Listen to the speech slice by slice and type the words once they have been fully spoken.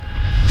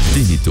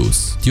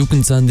Tinnitus, die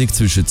Jugendsendung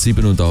zwischen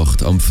 7 und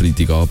 8 am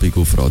Freitagabend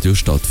auf Radio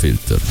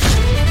Stadtfilter.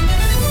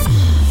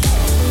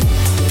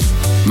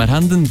 Wir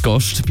haben einen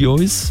Gast bei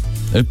uns,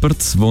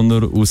 jemand, den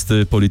ihr aus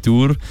der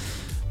Politik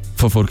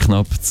von vor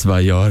knapp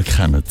 2 Jahren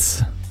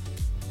kennt.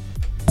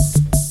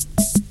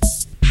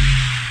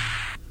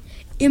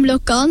 Im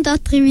Locanda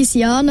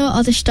Trivisiano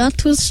an der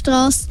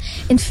Stadthausstrasse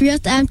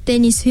entführt einem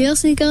Dennis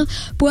Hürsiger,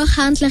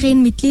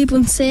 Buchhändlerin mit Liebe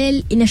und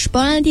Seele, in eine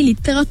spannende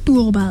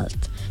Literaturwelt.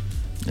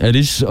 Er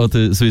war an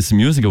den Swiss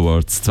Music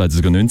Awards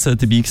 2019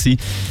 dabei gewesen,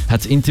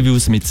 hat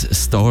Interviews mit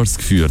Stars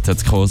geführt,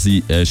 hat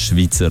quasi eine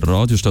Schweizer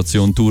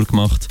Radiostation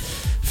durchgemacht,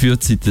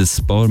 führt seit ein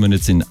paar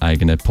Monaten seinen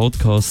eigenen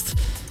Podcast.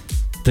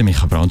 Der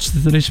Micha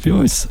Brandstetter ist bei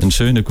uns. Einen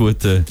schönen,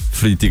 guten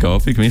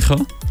Freitagabend, Micha.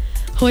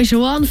 Hoi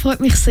Joan, freut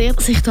mich sehr,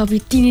 dass ich hier bei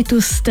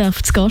Tinnitus zu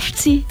Gast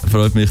sein darf.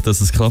 Freut mich,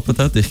 dass es geklappt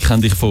hat. Ich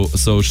kenne dich von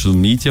Social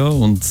Media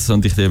und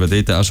ich eben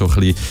dort auch schon ein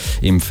bisschen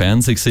im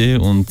Fernsehen gesehen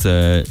und ich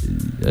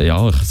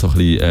habe so ein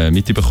bisschen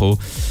mitbekommen,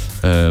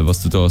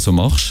 was du da so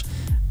machst.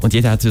 Und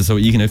jeder hat ja so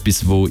irgendetwas,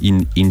 das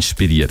ihn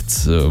inspiriert,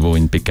 das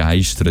ihn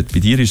begeistert. Bei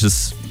dir ist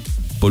es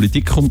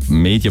Politik und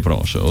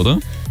Medienbranche, oder?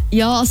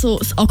 Ja, also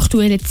das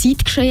aktuelle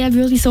Zeitgeschehen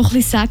würde ich so ein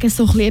bisschen sagen,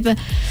 so ein bisschen eben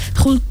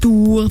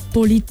Kultur,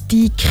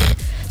 Politik,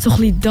 so ein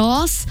bisschen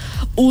das.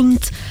 Und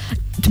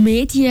die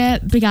Medien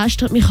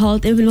begeistert mich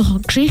halt, eben, weil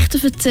man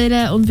Geschichten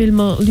erzählen kann und weil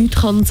man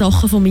Leuten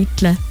Sachen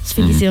vermitteln kann. Das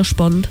finde ich sehr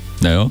spannend.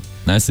 Ja.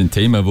 Nein, es sind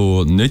Themen,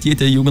 wo nicht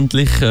jeder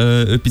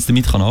Jugendliche etwas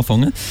damit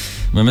anfangen kann.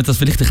 Wenn wir das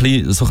vielleicht ein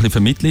bisschen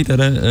vermitteln in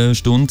dieser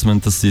Stunde, wir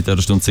das in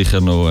dieser Stunde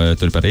sicher noch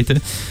darüber reden.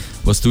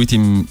 Was du in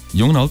deinem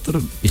jungen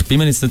Alter, ich bin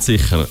mir jetzt nicht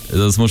sicher,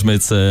 das muss man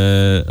jetzt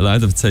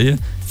leider verzeihen,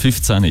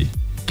 15. Genau.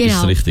 Ist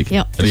das richtig?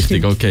 Ja, das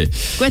richtig, stimmt. Okay.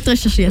 Gut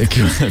recherchiert.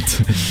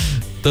 Gut.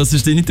 Das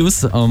ist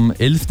Tinnitus am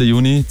 11.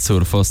 Juni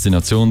zur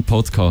Faszination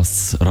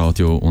Podcasts,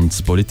 Radio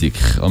und Politik.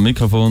 Am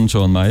Mikrofon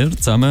Joan Meier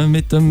zusammen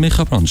mit dem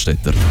Micha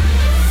Brandstetter.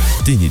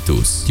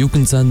 Tinnitus, die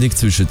Jugendsendung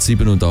zwischen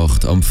 7 und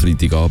 8 am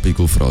Freitagabend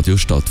auf Radio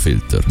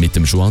Stadtfilter mit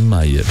dem Joan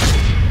Meier.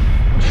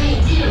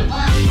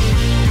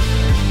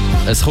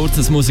 Ein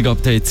kurzes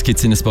Musikupdate gibt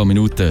es in ein paar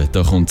Minuten.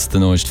 Da kommt der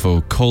neueste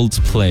von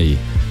Coldplay,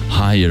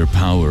 Higher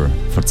Power.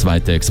 Vor 2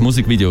 Tagen das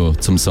Musikvideo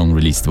zum Song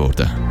released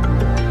worden.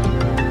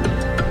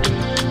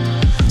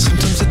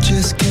 Sometimes I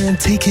just can't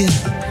take it.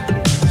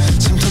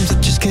 Sometimes I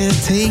just can't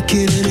take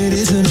it, and it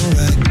isn't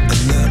alright.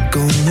 I'm not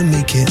gonna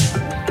make it.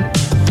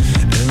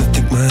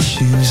 My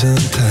shoes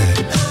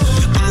untied.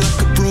 I'm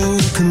like a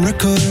broken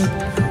record.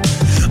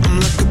 I'm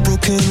like a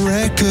broken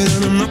record,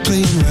 and I'm not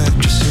playing right.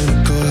 Just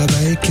cynical, how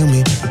about you kill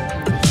me?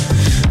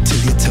 Till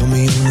you tell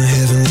me on the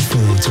heavenly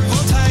phone to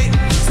hold tight.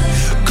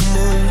 Come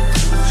on,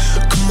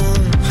 come on.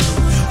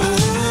 Oh,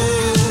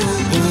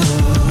 come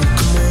on,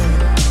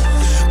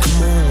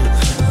 come on.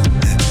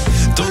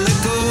 Don't let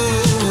go.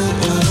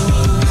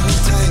 Hold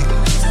tight,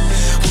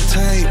 hold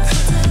tight.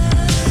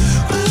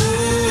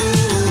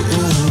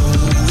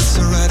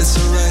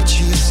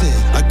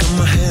 I got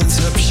my hands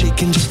up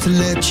shaking just to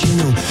let you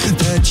know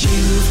that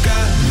you've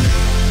got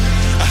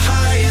a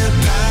higher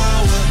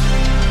power.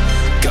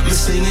 Got me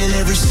singing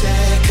every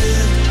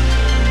second,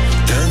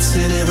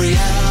 dancing every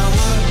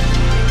hour.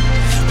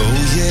 Oh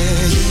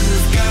yeah,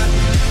 you've got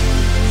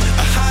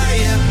a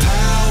higher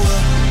power,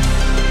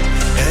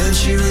 and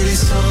she really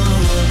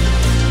someone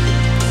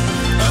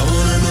I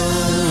wanna know.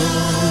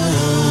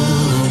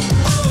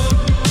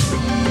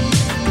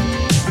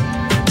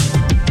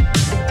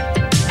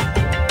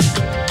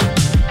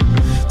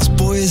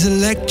 Is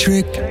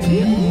electric.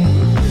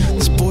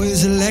 This boy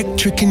is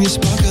electric, and you're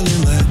sparkling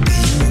like the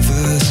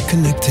universe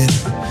connected.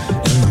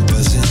 And I'm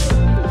buzzing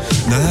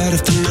night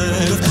after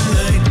night after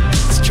night.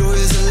 This joy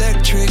is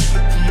electric.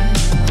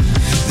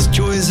 This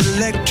joy is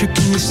electric,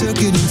 and you're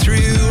circuiting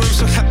through. I'm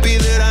so happy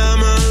that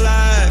I'm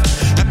alive.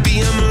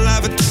 Happy I'm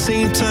alive at the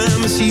same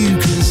time as you,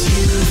 'cause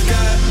you've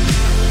got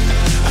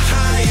a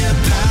higher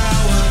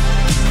power.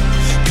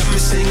 Got me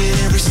singing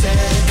every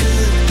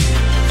second,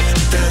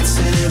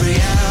 dancing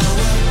every hour.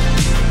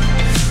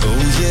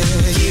 Oh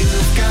yeah,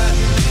 you've got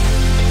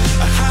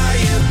a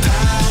higher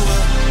power,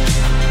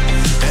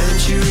 and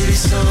you're really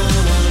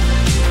someone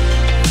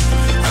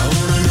I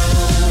wanna know.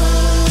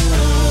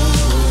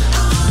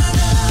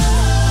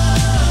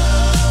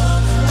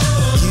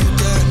 You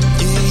got,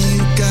 yeah, you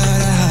got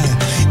a high.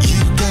 You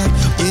got,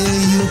 yeah,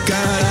 you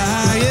got a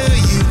higher.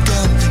 You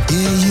got,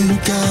 yeah, you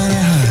got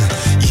a high.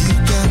 You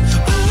got,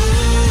 oh,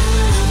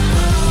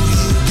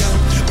 you got,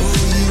 oh,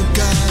 you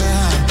got a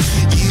high.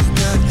 You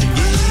got,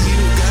 yeah, you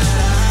got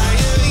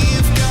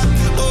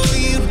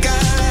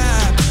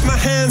a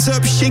hands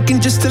up shaking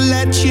just to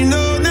let you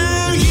know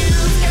now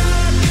you've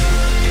got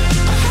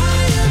a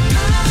higher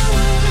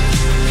power.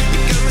 You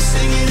got me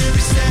singing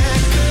every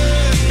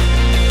second,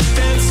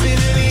 dancing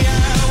every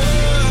hour.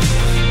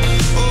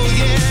 Oh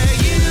yeah,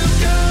 you've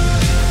got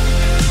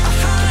a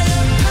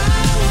higher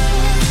power.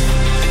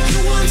 You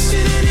once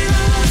in any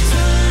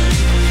lifetime.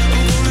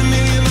 I'm going a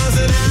million miles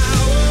an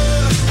hour.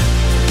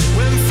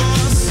 When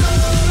for so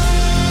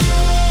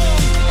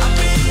long I've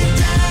been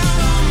down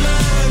on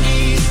my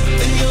knees,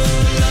 and your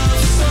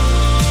love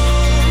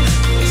song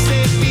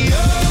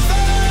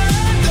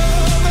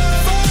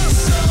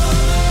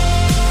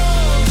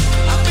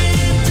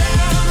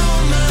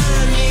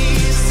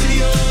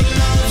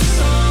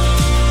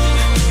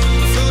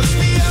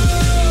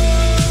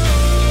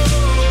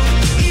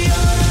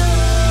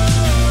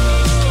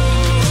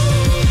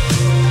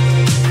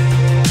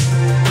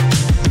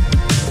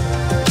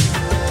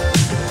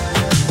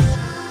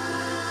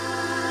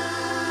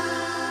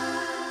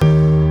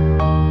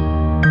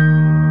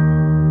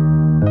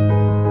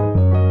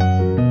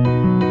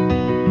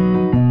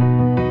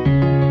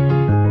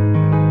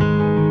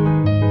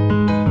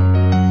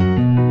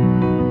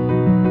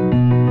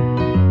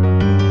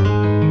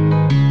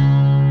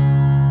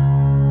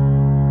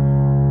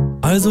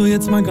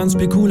jetzt mal ganz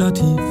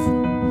spekulativ.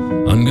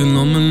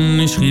 Angenommen,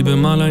 ich schriebe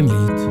mal ein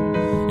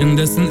Lied, in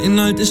dessen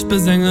Inhalt ich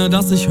besänge,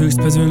 dass ich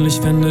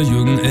höchstpersönlich fände,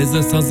 Jürgen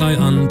Elsässer sei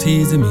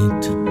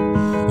Antisemit.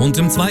 Und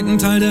im zweiten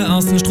Teil der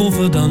ersten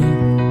Strophe dann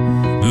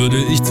würde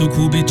ich zu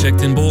Kubitschek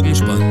den Bogen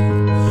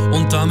spannen.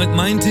 Und damit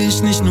meinte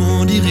ich nicht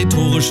nur die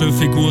rhetorische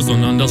Figur,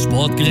 sondern das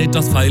Sportgerät,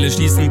 das Pfeile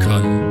schießen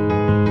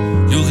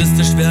kann.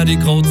 Juristisch wäre die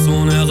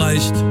Grauzone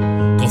erreicht,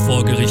 doch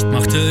vor Gericht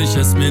machte ich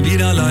es mir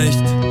wieder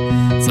leicht.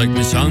 Zeig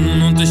mich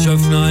an und ich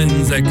öffne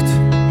einen Sekt,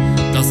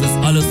 das ist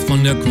alles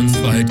von der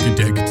Kunstfreiheit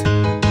gedeckt.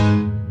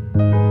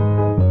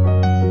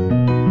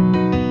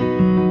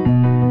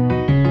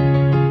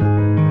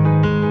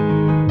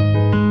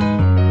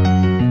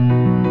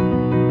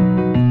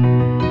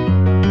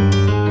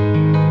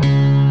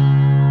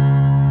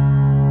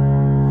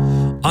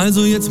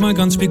 Also jetzt mal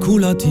ganz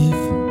spekulativ,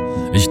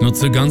 ich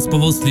nutze ganz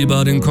bewusst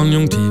lieber den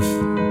Konjunktiv.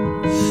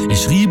 Ich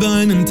schriebe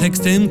einen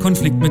Text, der im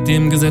Konflikt mit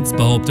dem Gesetz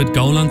behauptet,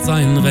 Gauland sei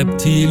ein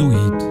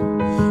Reptiloid.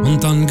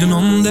 Und dann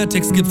genommen, der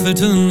Text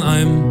gipfelte in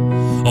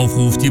einem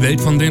Aufruf, die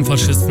Welt von den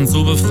Faschisten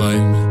zu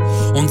befreien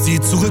und sie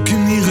zurück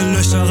in ihre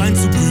Löcher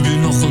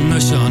reinzuprügeln, noch und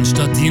nöcher,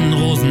 anstatt ihnen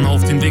Rosen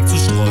auf den Weg zu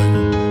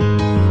streuen.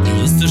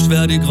 Juristisch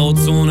wäre die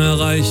Grauzone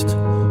erreicht,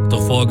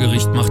 doch vor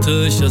Gericht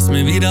machte ich es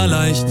mir wieder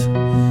leicht.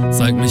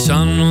 Zeig mich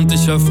an und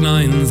ich öffne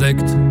einen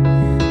Sekt,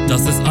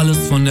 das ist alles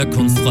von der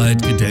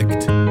Kunstfreiheit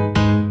gedeckt.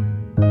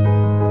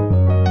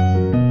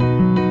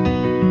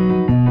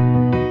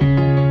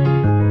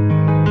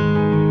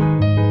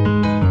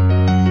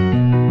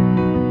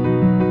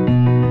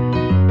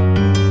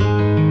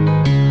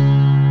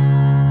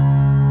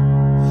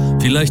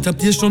 Vielleicht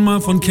habt ihr schon mal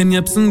von Ken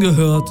Jebsen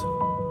gehört,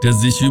 der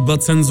sich über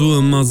Zensur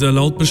immer sehr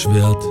laut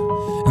beschwert.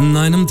 In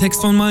einem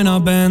Text von meiner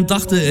Band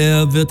dachte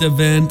er wird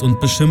erwähnt und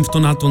beschimpft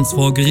und hat uns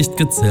vor Gericht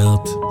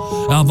gezerrt.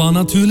 Er war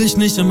natürlich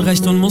nicht im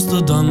Recht und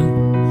musste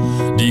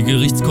dann die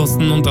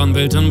Gerichtskosten und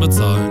Anwältin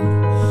bezahlen.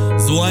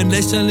 So ein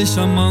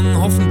lächerlicher Mann,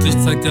 hoffentlich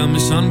zeigt er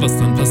mich an, was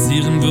dann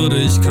passieren würde,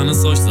 ich kann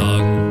es euch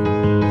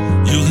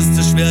sagen.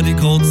 Juristisch wäre die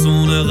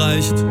Grauzone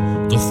erreicht,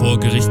 doch vor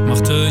Gericht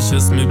machte ich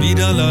es mir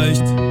wieder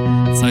leicht.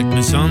 Zeig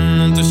mich an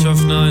und ich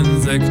öffne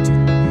einen Sekt,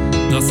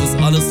 das ist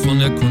alles von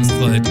der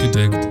Kunstfreiheit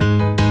gedeckt.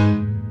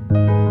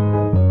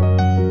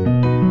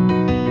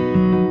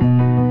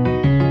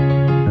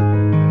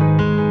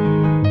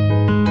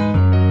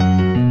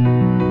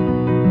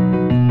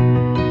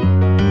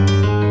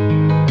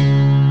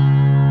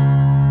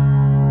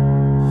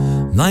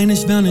 Nein,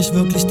 ich wär nicht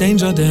wirklich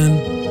Danger Dan,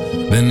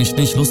 wenn ich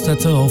nicht Lust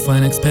hätte auf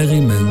ein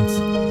Experiment.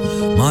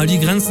 Mal die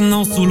Grenzen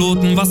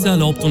auszuloten, was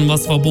erlaubt und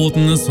was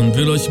verboten ist, und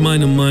will euch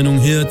meine Meinung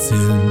hier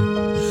erzählen.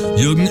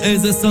 Jürgen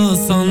Elsässer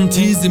ist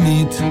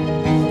Antisemit,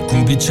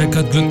 Kubitschek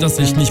hat Glück, dass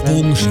ich nicht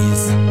Bogen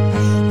schieß.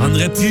 An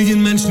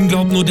Reptilienmenschen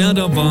glaubt nur der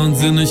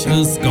wahnsinnig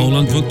ist.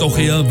 Gauland wirkt auch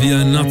eher wie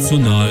ein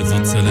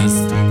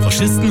Nationalsozialist.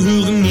 Faschisten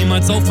hören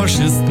niemals auf,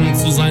 Faschisten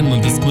zu sein.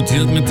 Man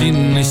diskutiert mit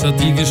ihnen nicht, hat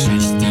die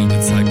Geschichte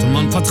gezeigt. Und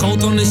man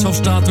vertraut auch nicht auf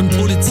Staat und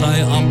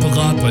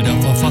Polizeiapparat, weil der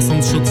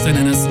Verfassungsschutz den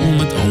NSU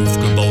mit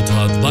aufgebaut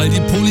hat. Weil die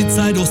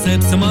Polizei doch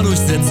selbst immer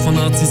durchsetzt von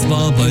Nazis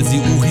war, weil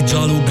sie Uri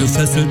Jallo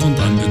gefesselt und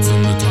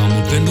angezündet haben.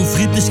 Und wenn du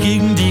friedlich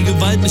gegen die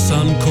Gewalt nicht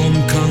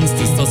ankommen kannst,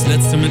 ist das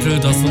letzte Mittel,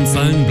 das uns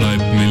allen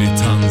bleibt,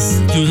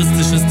 Militanz.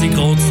 Juristisch ist die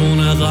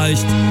Grauzone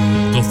erreicht,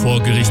 doch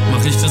vor Gericht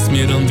mach ich es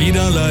mir dann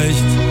wieder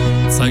leicht.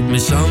 Zeig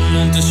mich an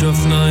und ich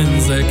öffne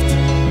einen Sekt,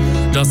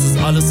 das ist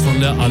alles von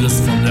der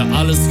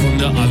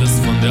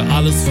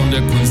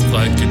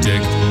Kunstfreiheit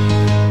gedeckt.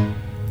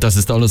 Das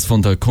ist alles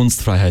von der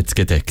Kunstfreiheit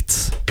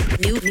gedeckt.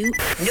 New music.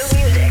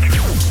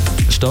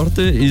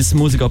 Starten ins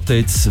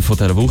Musikupdate von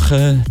dieser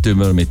Woche tun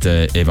wir mit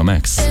Eva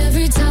Max.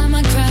 Every time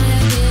I cry,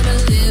 I get a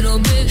little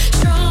bit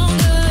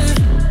stronger,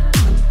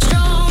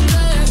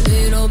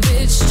 little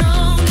bit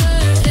stronger.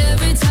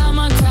 Every time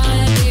I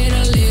cry, I get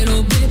a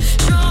little bit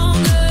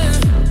stronger,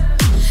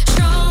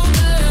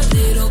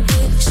 little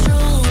bit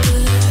stronger.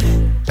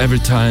 Every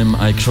Time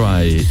I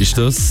Cry ist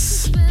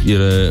das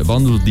ihr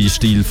wandelnder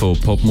Stil von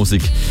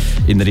Popmusik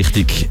in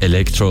Richtung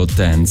Electro,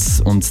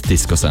 Dance und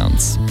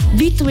Disco-Sounds.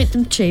 Weiter mit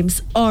dem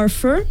James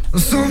Arthur.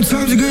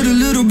 Sometimes you get a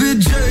little bit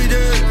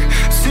jaded.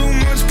 So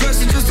much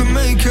pressure just to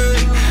make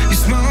it. You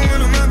smile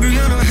when I'm angry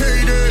and I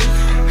hate it.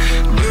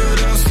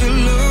 But I still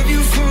love you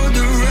for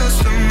the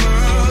rest of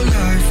my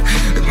life.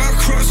 And my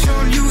crush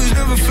on you is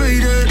never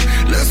faded.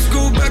 Let's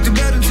go back to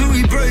bed until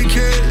we break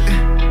it.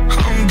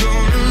 I'm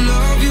gonna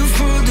love you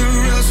for the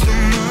rest of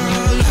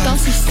my life.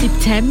 Das ist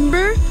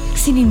September,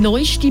 seine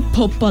neueste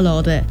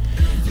Popballade.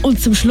 Und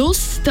zum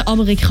Schluss der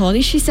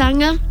amerikanische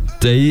Sänger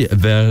Day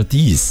wär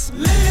dies.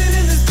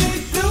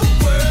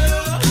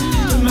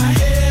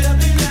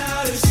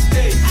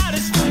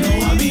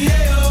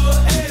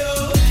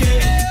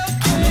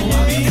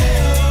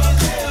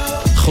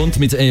 Kommt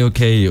mit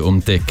AOK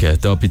um die Ecke,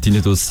 da bei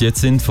Tinnitus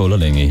jetzt in voller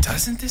Länge.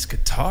 Doesn't this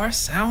guitar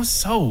sound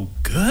so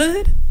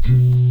good?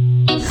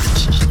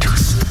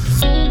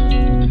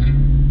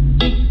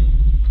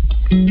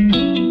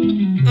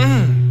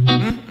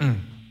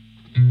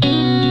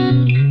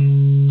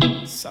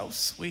 So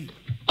sweet.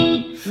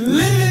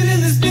 Living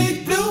in this big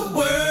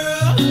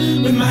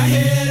with my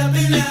head up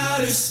in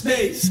outer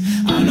space.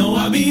 I know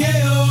I'll be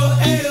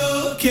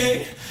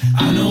A-OK.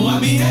 I know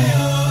I'll be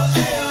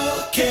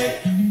A-OK.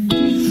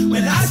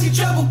 When I see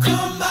trouble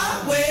come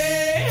my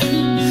way,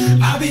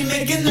 I'll be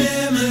making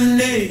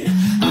lemonade.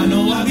 I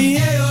know I'll be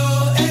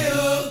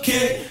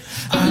A-OK.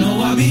 I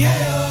know I'll be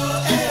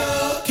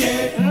A-OK.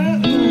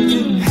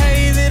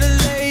 Hey little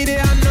lady,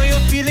 I know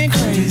you're feeling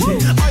crazy.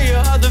 All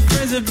your other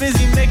friends are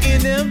busy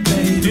making them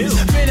babies.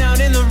 Been out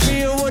in the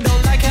real world,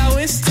 don't like how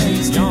it's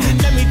tasting.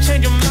 Let me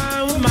change your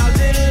mind with my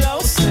little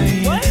old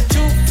saying.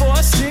 2, 4,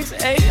 6,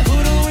 8,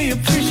 who do we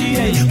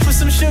appreciate? Put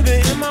some sugar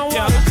in my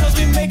water, cause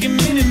we making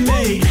Minute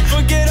Maid.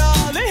 Forget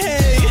all the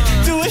hate,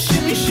 do a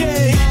shimmy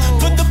shake.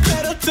 Put the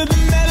pedal to the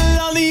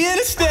metal on the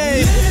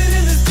interstate. Living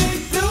in the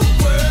state, the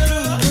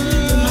world,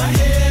 with my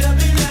head up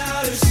in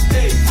outer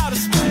space. I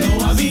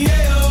know I'll be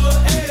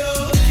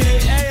A-OK.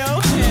 I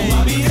know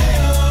I'll be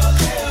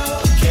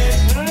A-OK.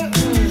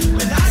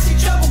 When I see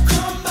trouble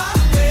come my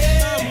way,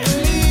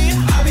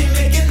 I'll be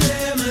making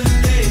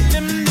lemonade. I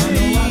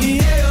know I'll be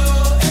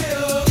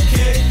A-OK.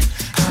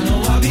 I know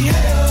I'll be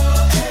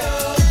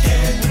A-OK.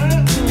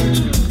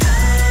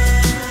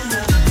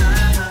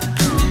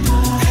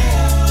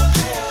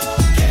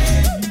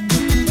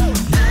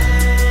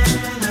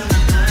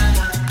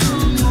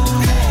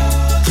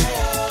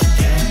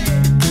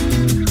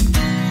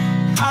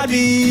 I'd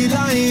be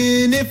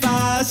lying if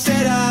I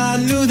said I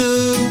knew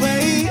the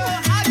way.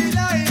 I'd be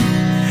lying.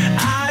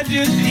 I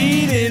just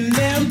eat and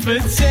then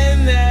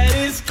pretend that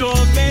it's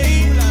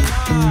gourmet.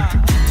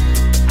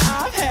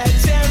 I've had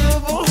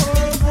terrible,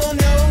 horrible,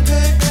 no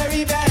good,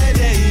 very bad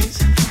days.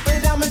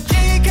 But I'm a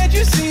G, can't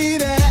you see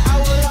that I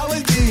will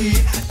always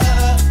be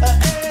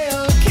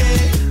A-OK.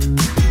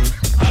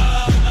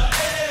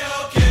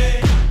 A-OK.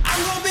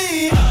 I'm gonna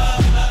be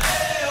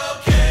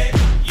A-OK.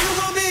 You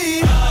gonna be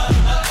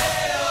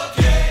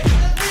A-OK.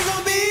 We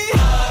gon' be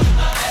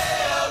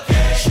A-OK.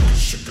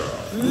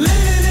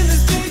 Living in the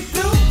state,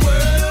 the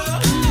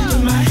world,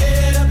 with my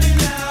head up in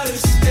outer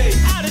space.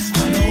 I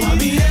know I'll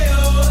be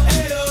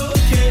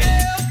A-OK.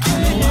 I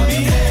know I'll be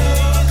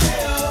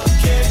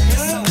A-OK.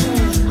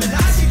 When I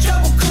see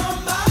trouble come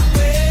my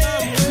way,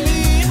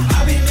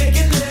 I'll be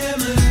making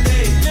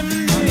lemonade. I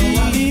know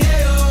I'll be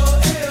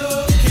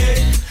A-OK.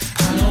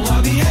 I know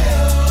I'll be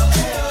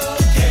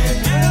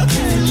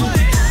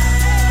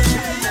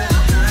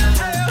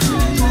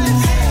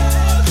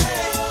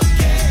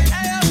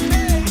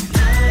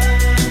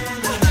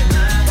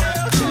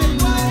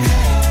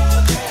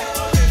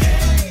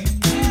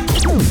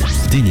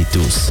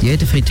Tinnitus.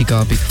 Jeden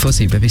Freitagabend von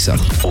 7 bis 8.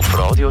 Auf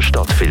Radio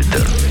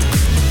Stadtfilter.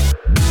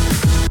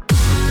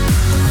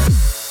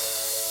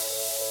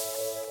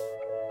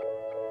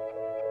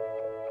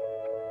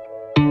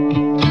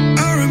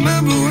 I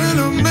remember when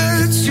I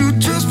met you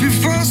just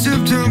before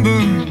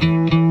September.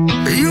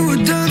 You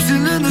were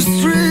dancing in the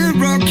street,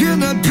 rocking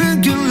that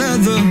pink and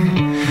leather.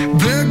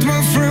 Begged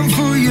my friend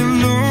for your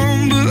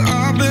number,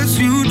 I bet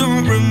you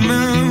don't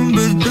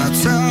remember.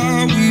 That's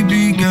how we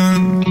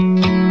began.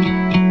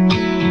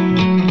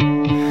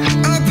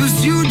 I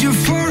pursued you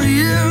for a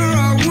year,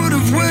 I would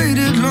have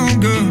waited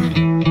longer.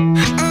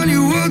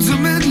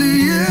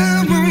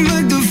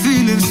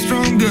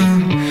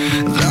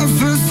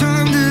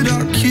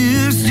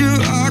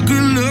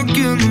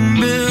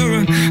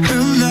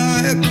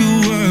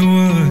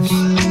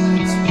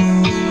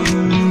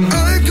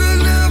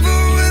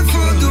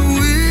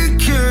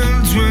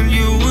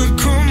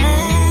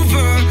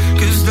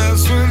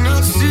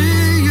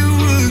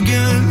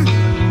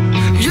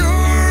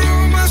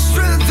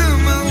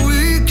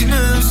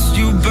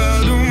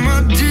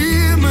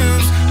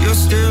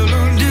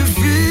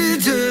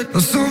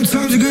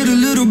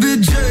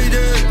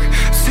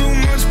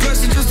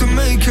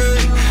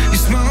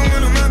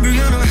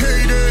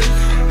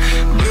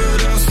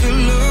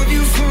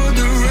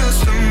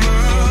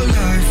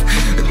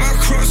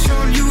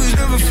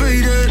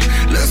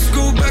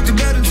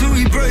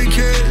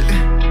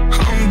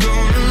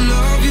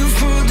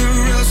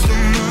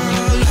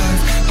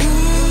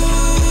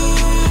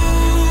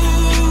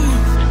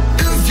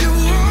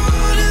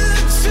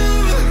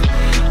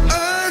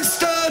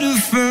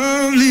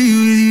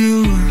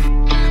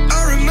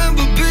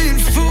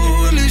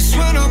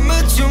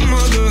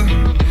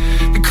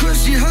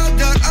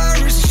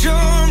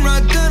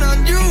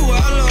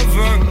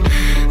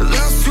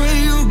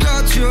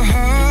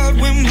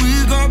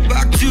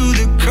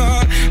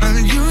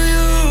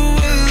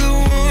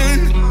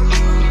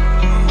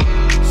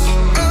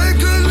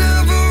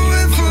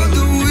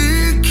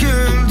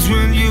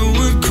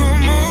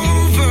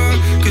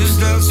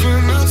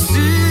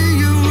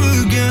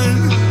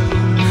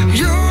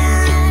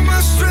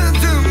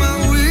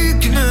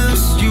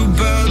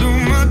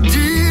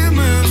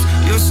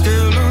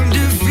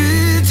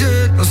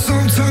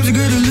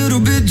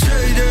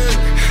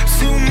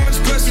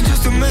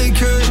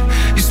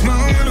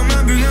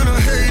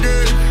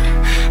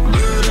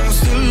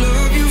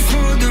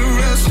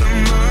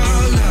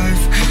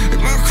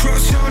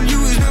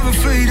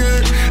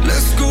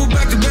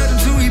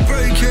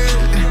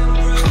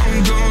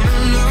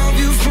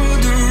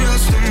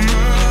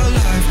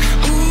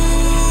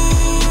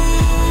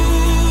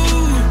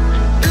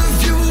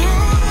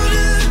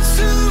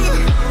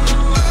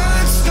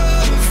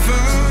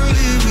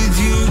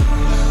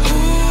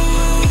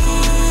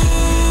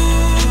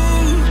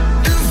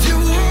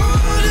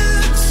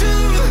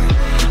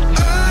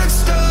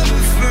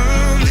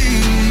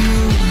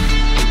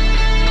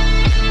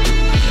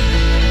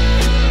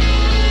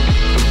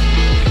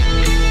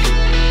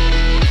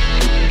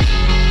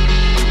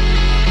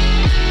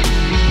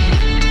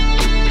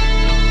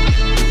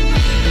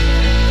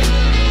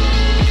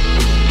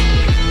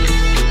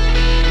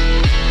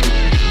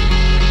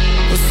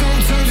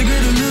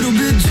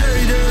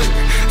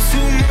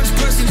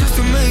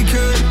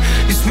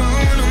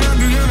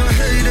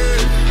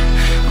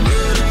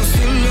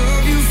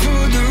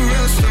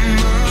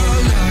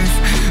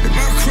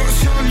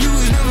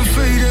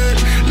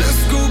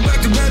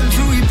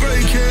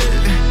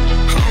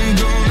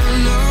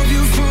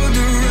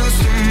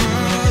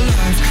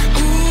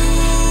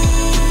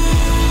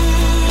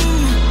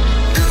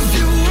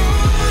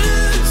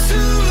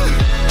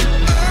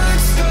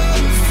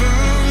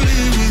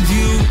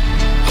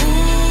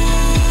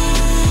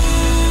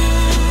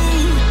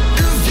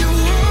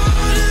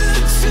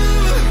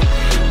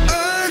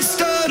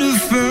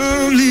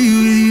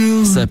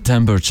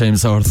 September,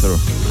 James Arthur.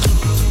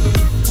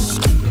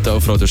 Hier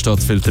auf Radio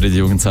Stadtfilter in der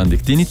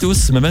Jugendsendung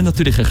Tinnitus. Wir wollen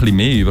natürlich ein bisschen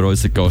mehr über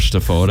unseren Gast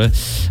erfahren.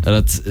 Er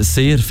hat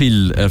sehr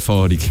viel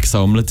Erfahrung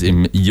gesammelt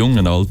im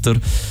jungen Alter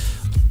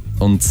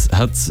und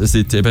hat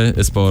seit eben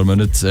ein paar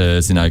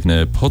Monaten seinen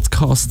eigenen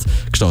Podcast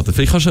gestartet.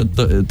 Vielleicht kannst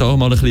du da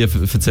mal ein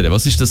bisschen erzählen.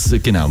 Was ist das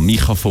genau,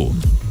 Mikrofon?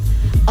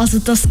 Also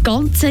das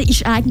Ganze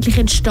ist eigentlich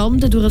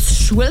entstanden durch ein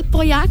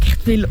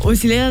Schulprojekt, weil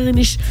unsere Lehrerin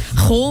ist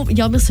gekommen,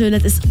 ja, wir sollen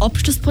ein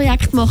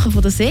Abschlussprojekt machen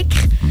von der SEC.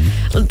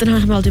 Und dann habe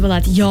ich mir halt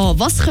überlegt, ja,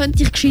 was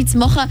könnte ich Gescheites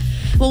machen,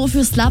 wo mir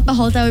fürs Leben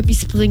halt auch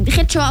etwas bringt. Ich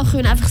hätte schon auch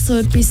können, einfach so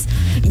etwas,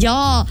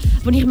 ja,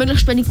 wo ich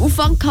möglichst wenig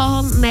Aufwand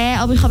kann nehmen,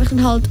 aber ich habe mich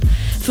dann halt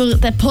für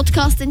den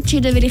Podcast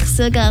entschieden, weil ich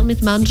sehr gerne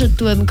mit Menschen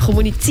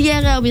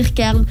kommuniziere und mich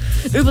gerne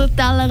über den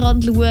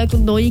Tellerrand schaue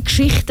und neue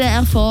Geschichten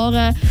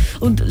erfahren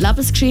und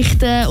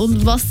Lebensgeschichten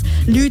und was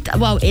Leute,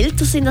 die auch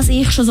älter sind als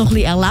ich, schon so ein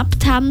bisschen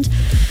erlebt haben.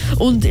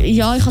 Und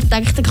ja, ich habe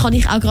gedacht, dann kann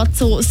ich auch gerade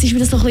so, es ist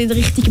wieder so ein bisschen in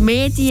Richtung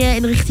Medien,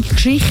 in Richtung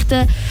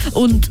Geschichten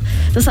und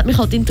das hat mich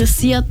halt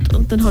interessiert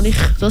und dann habe ich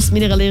das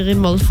meiner Lehrerin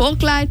mal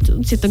vorgelegt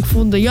und sie hat dann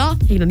gefunden, ja, habe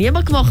ich noch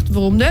niemand gemacht,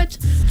 warum nicht?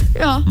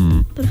 Ja,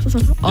 dann habe ich das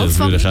einfach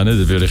angefangen.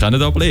 Das würde ich auch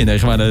nicht ablehnen.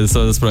 Ich meine,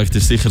 so, das Projekt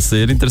ist sicher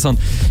sehr interessant.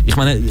 Ich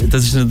meine,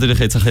 das ist natürlich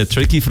jetzt eine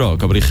tricky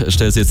Frage, aber ich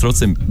stelle sie jetzt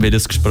trotzdem,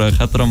 welches Gespräch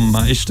hat dir am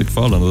meisten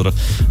gefallen oder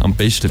am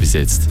besten bis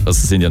jetzt? Also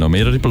es sind ja noch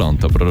mehrere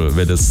geplant, aber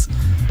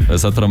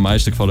was hat dir am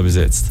meisten gefallen bis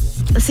jetzt?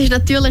 Es ist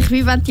natürlich,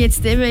 wie wenn du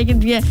jetzt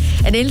irgendwie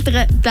einen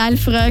älteren Teil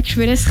fragst,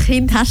 welches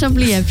Kind hast du am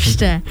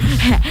liebsten?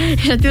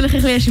 Das ist natürlich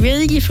eine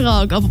schwierige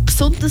Frage, aber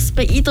besonders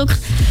beeindruckt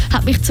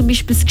hat mich zum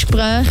Beispiel das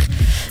Gespräch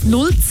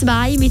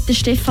 02 mit der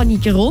Stefanie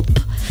Grob.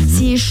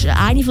 Sie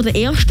war eine der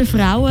ersten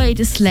Frauen in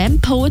der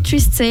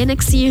Slam-Poetry-Szene,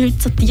 heute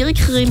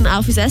Satirikerin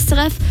auch fürs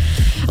SRF.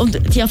 Und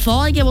die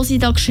Erfahrungen, die sie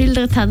da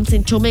geschildert haben,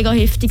 sind schon mega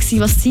heftig,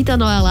 was sie da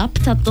noch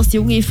erlebt hat als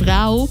junge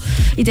Frau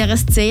in dieser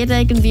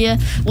Szene, irgendwie,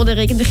 wo er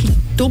irgendwelche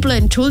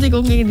doppeln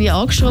Entschuldigungen irgendwie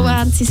angeschrieben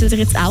haben, sie soll sich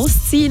jetzt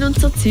ausziehen und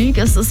so Zeug.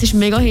 Also das ist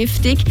mega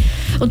heftig.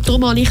 Und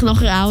darum habe ich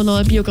nachher auch noch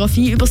eine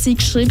Biografie über sie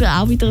geschrieben,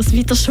 auch wieder ein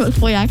weiteres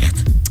Schulprojekt.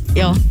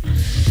 Ja.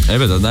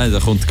 Eben, nein, da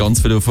kommt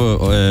ganz viel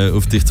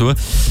auf dich zu.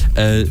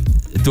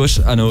 Du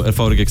hast auch noch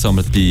Erfahrungen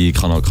gesammelt bei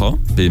Kanal K,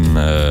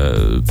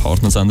 beim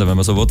Partnersender, wenn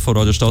man so will, von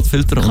Radio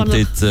Stadtfilter. Kanal und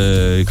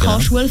dort,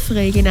 K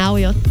schulfrei, genau,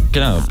 ja.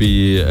 Genau,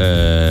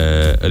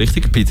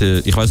 richtig, bei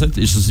der, ich weiss nicht,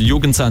 ist das eine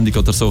Jugendsendung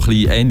oder so ein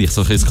bisschen ähnlich,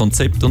 so ein bisschen das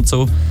Konzept und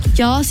so?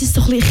 Ja, es ist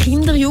so ein bisschen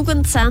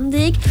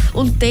Kinderjugendsendung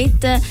und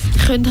dort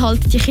können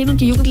halt die Kinder und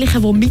die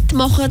Jugendlichen, die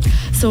mitmachen,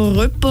 so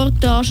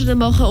Reportagen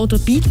machen oder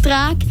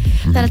Beiträge.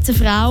 Dann hat es eine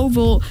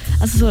Frau,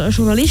 also so eine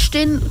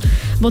Journalistin,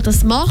 die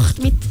das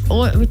macht. Mit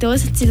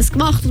uns hat sie das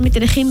gemacht und mit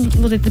den Kindern,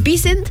 die dort dabei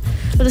sind.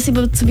 Und da sind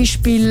wir zum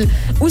Beispiel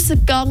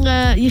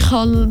rausgegangen. Ich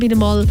bin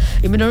mal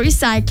in einem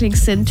Recycling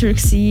Center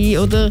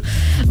oder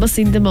wir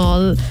sind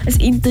mal ein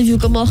Interview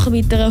gemacht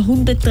mit einer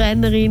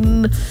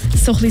Hundetrainerin.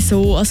 So ein bisschen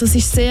so. Also es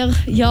ist sehr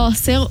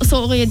so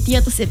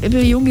orientiert, dass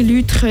eben junge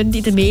Leute können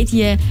in den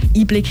Medien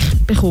Einblick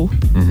bekommen.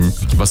 Mhm.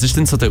 Was ist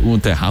denn so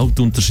der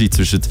Hauptunterschied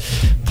zwischen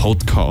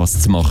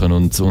Podcasts machen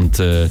und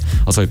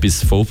also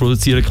etwas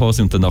vorproduzieren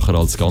quasi und dann nachher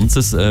als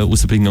Ganzes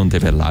rausbringen und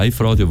eben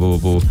Live-Radio,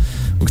 wo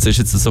siehst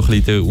du jetzt so ein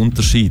bisschen den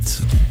Unterschied?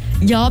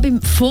 Ja,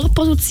 beim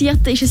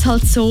Vorproduzierten ist es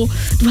halt so,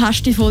 du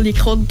hast die volle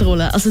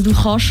Kontrolle. Also du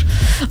kannst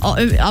auch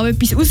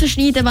etwas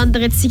rausschneiden, wenn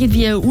dir jetzt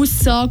irgendwie eine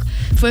Aussage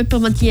von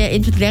jemandem, die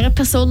entweder der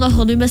Person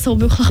nachher nicht mehr so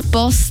wirklich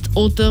passt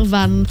oder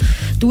wenn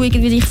du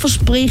irgendwie dich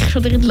versprichst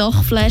oder einen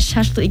Lachflash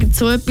hast oder irgend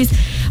so etwas.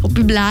 Und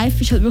beim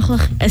Live ist halt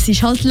wirklich, es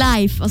ist halt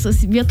live, also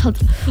es wird halt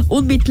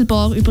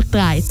unmittelbar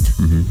übertragen.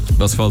 Mhm.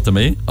 Was gefällt dir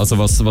mehr? Also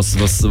was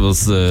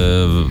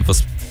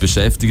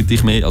beschäftigt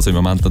dich mehr? Also im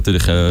Moment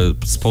natürlich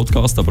das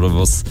Podcast, aber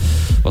was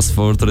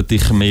fordert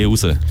dich mehr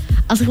raus?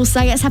 Also ich muss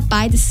sagen, es hat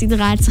beides seine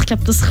Reize. Ich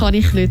glaube, das kann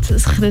ich nicht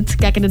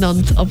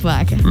gegeneinander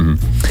abwägen. Mhm.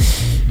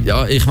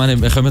 Ja, ich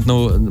meine, wir kommen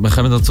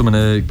noch zu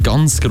einem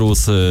ganz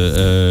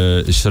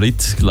grossen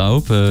Schritt,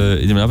 glaube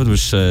ich. In deinem Leben, du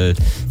warst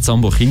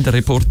Zambo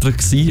Kinderreporter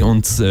gewesen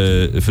und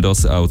für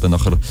das auch dann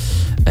nachher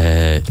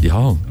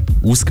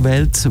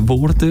ausgewählt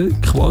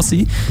worden,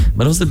 quasi.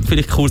 Wir hören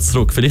vielleicht kurz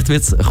zurück. Vielleicht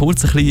wird es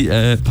kurz ein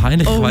bisschen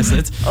peinlich, ich weiss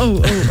nicht.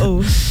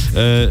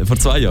 Vor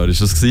 2 Jahren war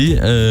das gewesen,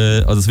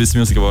 also Swiss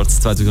Music Awards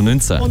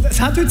 2019. Und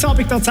es hat heute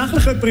Abend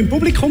tatsächlich jemand im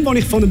Publikum, den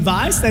ich von ihm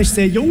weiss, der ist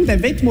sehr jung, der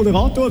will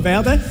Moderator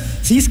werden.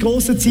 Sein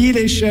grosses Ziel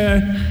ist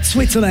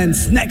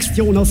Switzerland's Next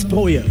Jonas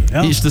Breuer.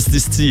 Ja. Ist das dein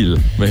Ziel,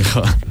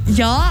 Micha?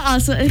 Ja,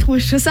 also ich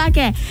muss schon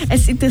sagen,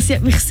 es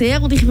interessiert mich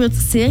sehr und ich würde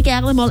sehr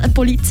gerne mal eine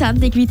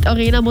Politsendung wie die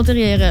Arena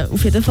moderieren,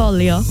 auf jeden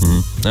Fall, ja. Mhm.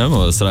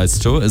 Ja, das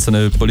reizt schon, so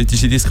eine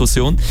politische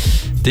Diskussion.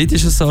 Dort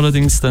ist es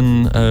allerdings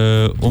dann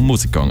um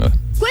Musik gegangen.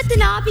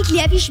 Guten Abend,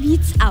 liebe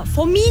Schweiz, auch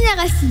von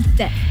meiner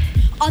Seite.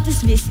 An den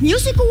Swiss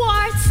Music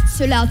Awards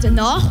soll auch der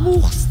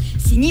Nachwuchs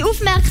seine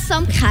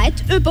Aufmerksamkeit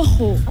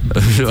bekommen.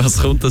 Was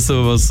kommt da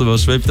so,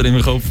 was schwebt dir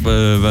im Kopf,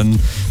 wenn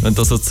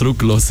das so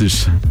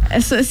zurücklässt?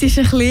 Also es ist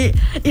ein bisschen,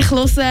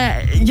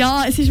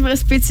 es ist mir ein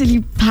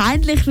bisschen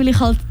peinlich, weil ich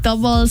halt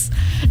damals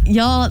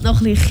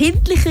noch ein bisschen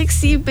kindlicher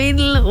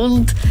war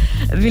und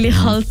weil ich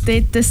halt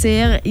dort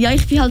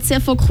ich bin halt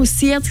sehr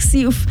fokussiert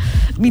auf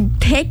meinen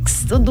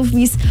Text und auf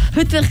mein,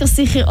 heute werde ich das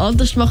sicher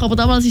anders machen, aber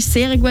damals war es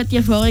sehr eine gute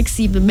Erfahrung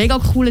mit einem mega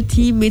coolen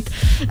Team,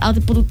 auch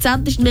der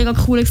Produzent war mega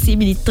cool,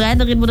 meine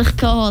Trainerin, die ich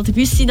hatte, die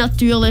Büssi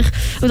natürlich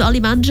und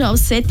alle Menschen am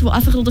Set, die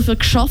einfach nur dafür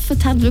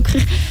gearbeitet haben,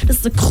 wirklich, dass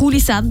es eine coole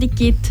Sendung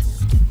gibt.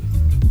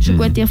 Das war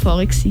eine gute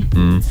Erfahrung.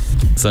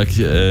 Sag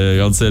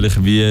ganz ehrlich,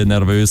 wie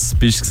nervös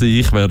bist du?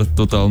 Ich wäre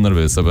total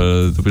nervös,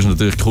 aber du bist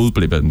natürlich cool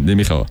geblieben,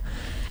 nehme ich an.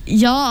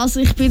 Ja,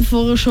 also ich bin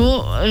vorher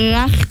schon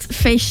recht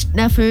fest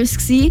nervös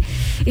gewesen.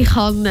 Ich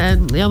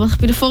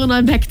bin vorher noch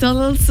in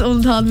McDonald's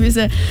und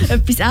musste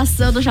etwas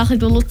essen und dann auch ein bisschen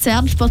durch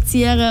Luzern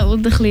spazieren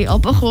und ein bisschen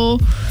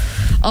runterkommen.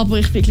 Aber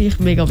ich bin gleich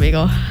mega,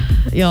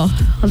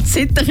 halt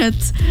zittert.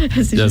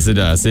 Es sind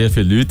ja sehr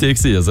viele Leute hier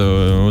gewesen. Also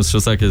man muss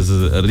schon sagen, es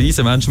ist eine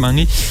riesige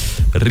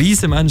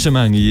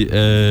Menschenmenge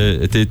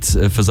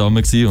dort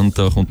versammelt gewesen. Und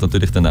da kommt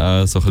natürlich dann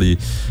auch so ein bisschen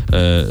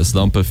das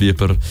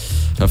Lampenfieber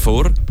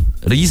hervor.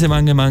 Riesige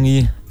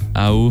Menge,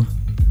 auch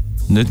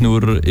nicht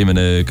nur in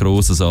einem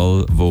grossen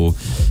Saal, wo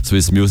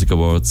Swiss Music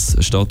Awards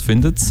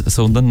stattfindet,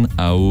 sondern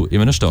auch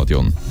in einem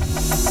Stadion.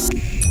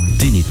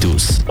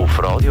 Tinnitus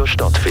auf Radio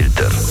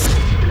Stadtfilter.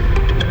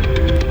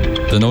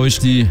 Der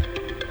neueste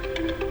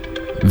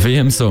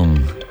WM-Song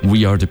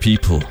 «We Are The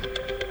People».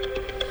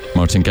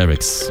 Martin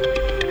Garrix.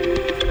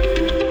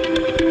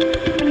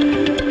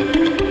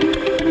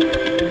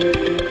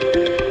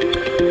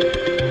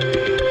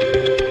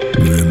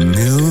 We're a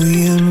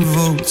million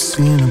volts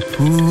in a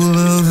pool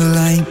of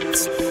light.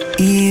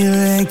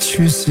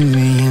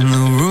 Electricity in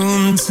the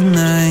room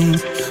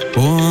tonight.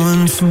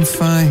 Born from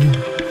fire,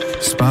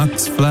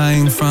 sparks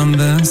flying from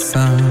the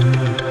sun.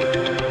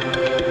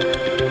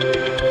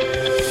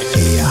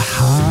 Hey, I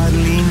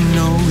hardly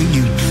know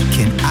you,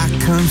 can I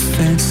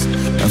confess?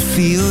 I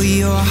feel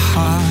your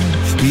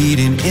heart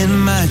beating in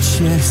my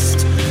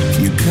chest. If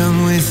you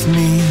come with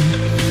me,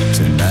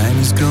 tonight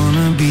is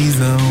gonna be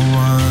the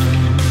one.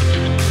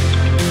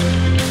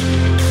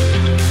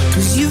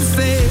 'Cause you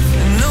faith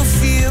and no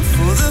fear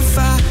for the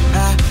fight.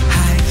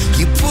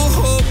 You pull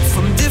hope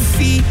from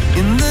defeat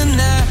in the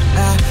night.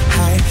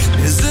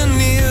 There's an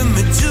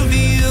image of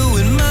you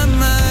in my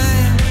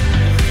mind.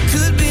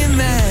 Could be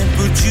mad,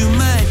 but you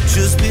might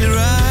just be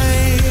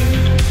right.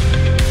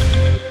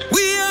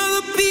 We are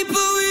the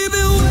people we've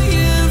been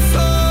waiting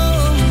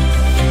for.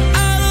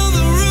 Out of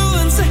the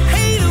ruins of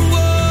hate and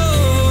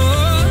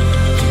war.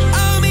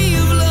 Army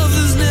of love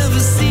that's never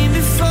seen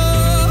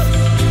before.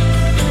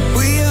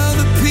 We are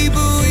the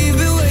people we've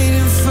been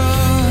waiting for.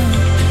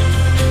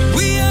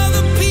 We are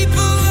the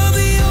people of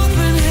the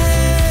open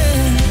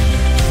hand.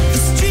 The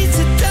streets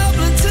of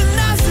Dublin to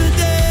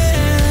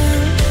Amsterdam.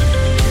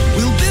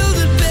 We'll build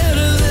it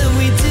better than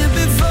we did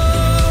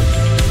before.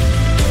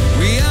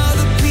 We are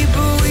the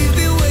people we've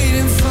been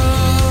waiting for.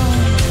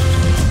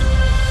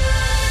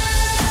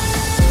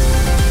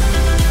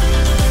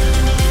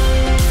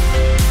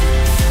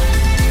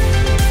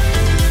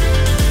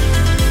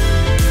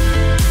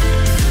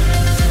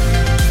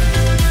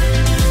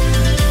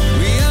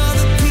 We are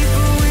the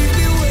people we've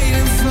been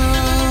waiting for.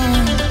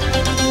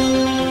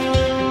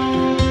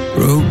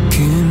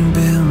 Broken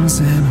bells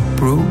and a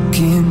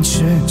broken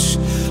church.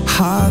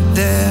 Heart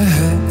that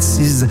hurts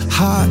is a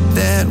heart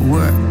that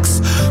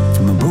works.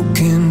 From a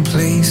broken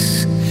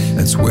place,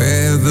 that's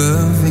where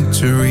the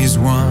victory's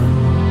won.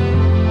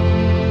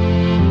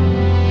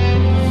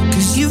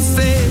 'Cause you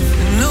faith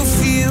and no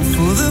fear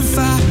for the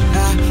fight.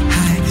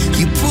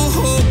 You pull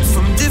hope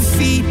from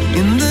defeat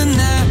in the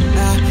night.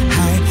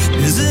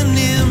 There's an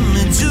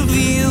image of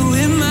you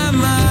in my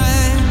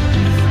mind.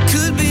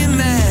 Could be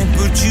mad,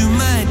 but you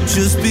might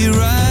just be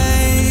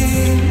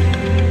right.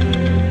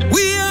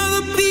 We are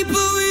the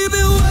people we've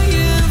been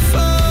waiting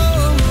for.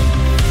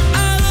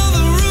 Out of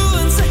the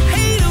ruins of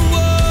hate and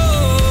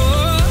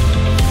war.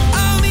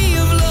 Army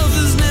of love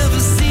that's never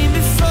seen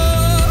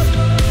before.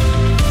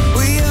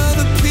 We are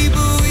the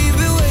people we've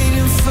been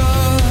waiting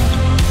for.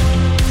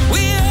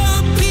 We are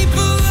the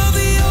people of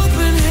the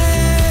open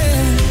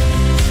hand.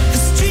 The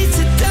streets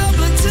of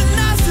Dublin to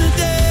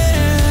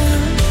Amsterdam.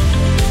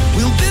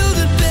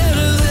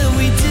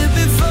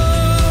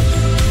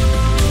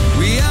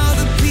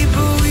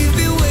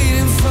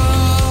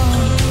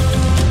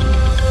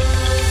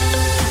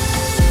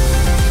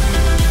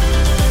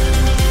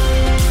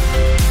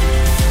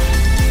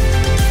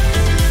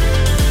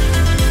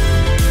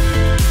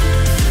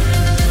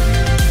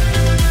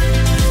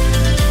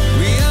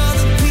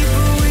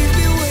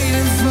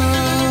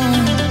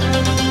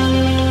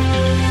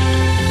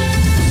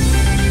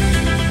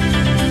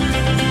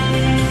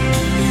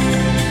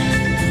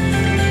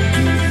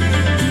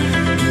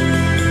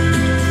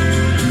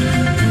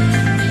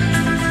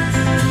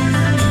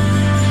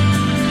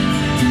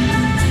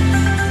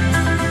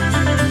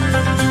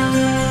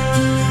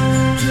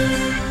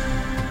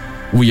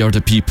 We Are The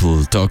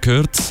People da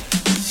gehört.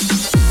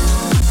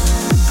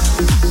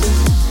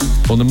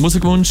 Und ein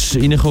Musikwunsch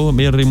reingekommen,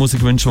 mehrere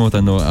Musikwünsche, die wir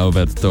dann noch auch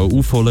hier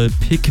aufholen.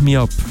 Pick Me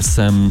Up,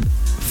 Sam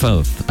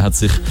Felth, hat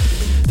sich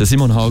der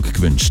Simon Haag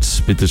gewünscht.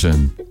 Bitte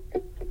schön.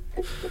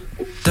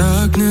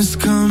 Darkness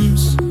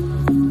comes,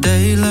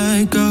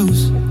 daylight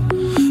goes.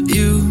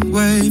 You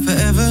wait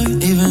forever,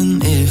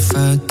 even if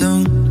I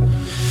don't.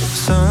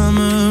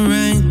 Summer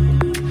rain,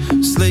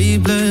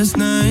 sleepless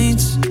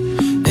nights.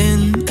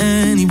 In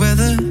any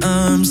weather,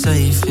 I'm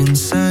safe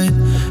inside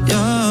your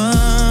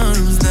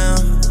arms now.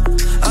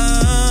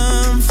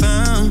 I'm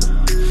found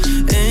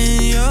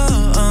in your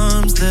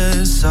arms,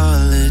 there's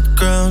solid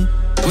ground.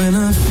 When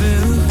I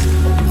feel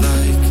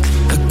like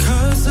a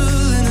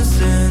castle in the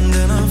sand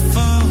and I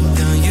fall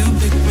down, you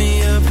pick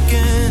me up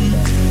again.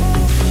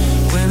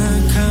 When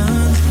I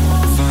can't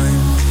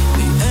find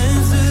the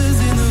answers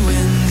in the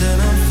wind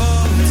and I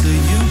fall till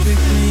you pick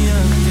me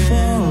up again.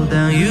 Fall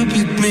down, you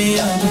pick me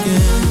up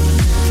again.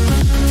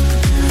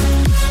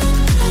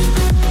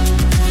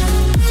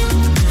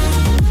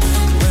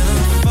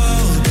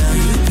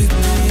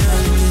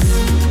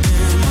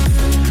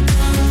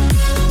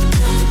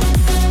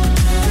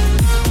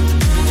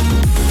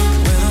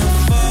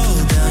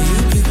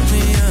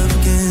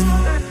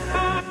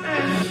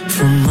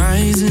 From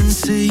rising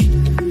sea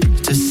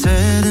to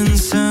setting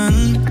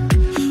sun,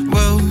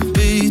 we'll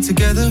be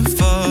together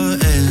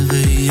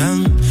forever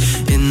young.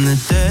 In the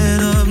dead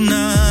of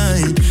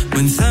night,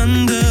 when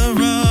thunder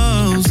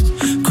rolls,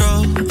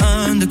 crawl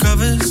under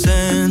covers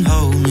and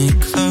hold me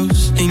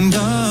close. In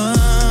your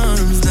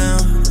arms now,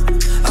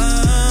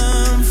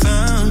 I'm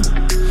found.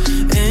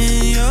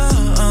 In your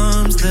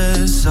arms,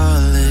 there's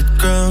solid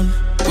ground.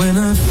 When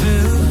I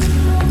feel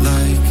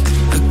like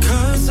a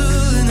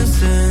castle in the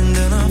sand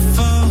and I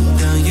fall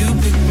down, you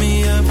pick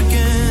me up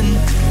again.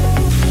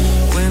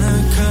 When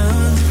I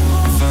can't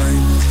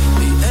find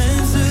the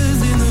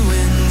answers in the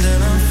wind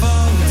and I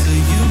fall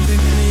till you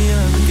pick me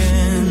up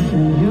again.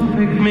 You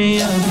pick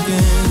me up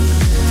again.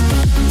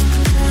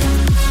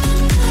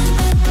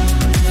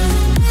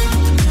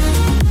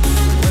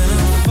 When I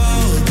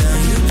fall down,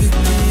 you pick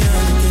me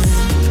up again.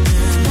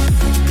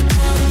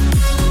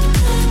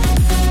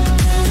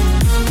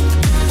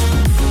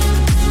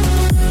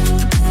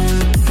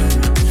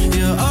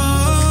 You're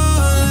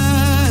all I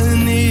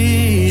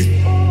need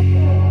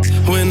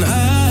when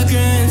I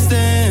can't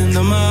stand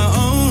on my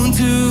own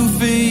 2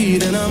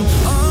 feet and I'm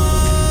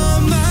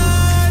on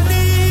my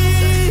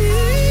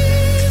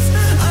knees.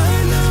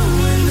 I know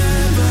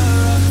whenever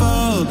I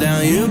fall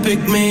down, you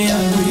pick me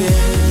up again.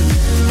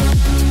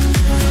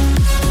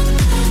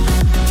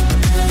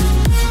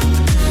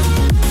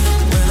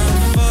 When I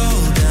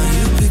fall down,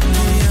 you pick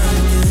me up again.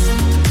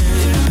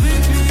 You pick me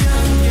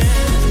up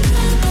again.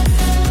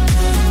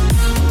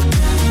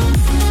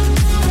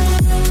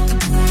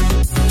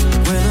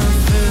 When I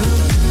feel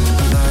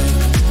like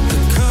a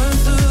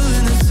castle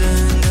in the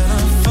sand and I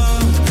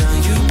fall down,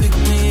 you pick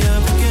me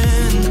up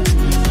again.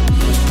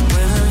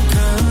 When I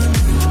can't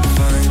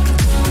find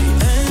the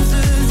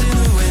answers in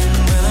the wind,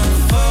 when I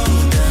fall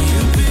down,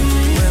 you pick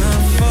me. When I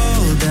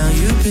fall down,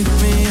 you pick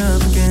me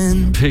up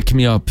again. Pick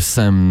Me Up,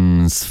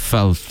 Sam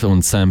Felth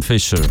und Sam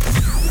Fischer.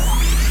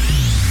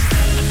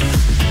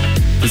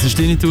 Das ist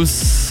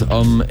Tinnitus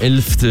am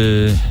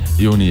 11.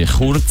 Juni,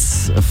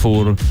 kurz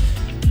vor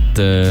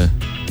den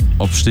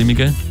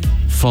Abstimmungen.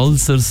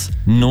 Falls ihr es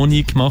noch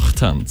nie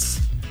gemacht habt,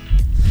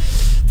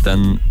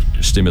 dann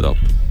stimmt ab.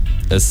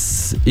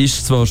 Es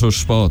ist zwar schon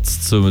spät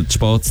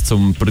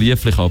zum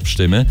brieflich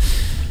abstimmen.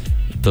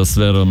 Das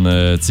wäre am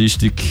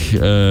Dienstag,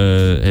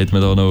 hätte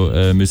man da noch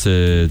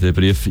müssen den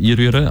Brief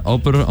einrühren.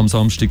 Aber am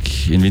Samstag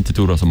in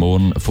Winterthur, also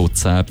morgen von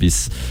 10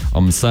 bis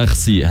am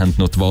 6 Uhr, haben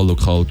noch die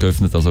Wahllokale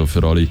geöffnet, also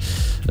für alle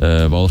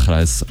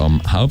Wahlkreise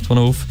am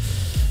Hauptbahnhof.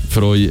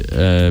 Für euch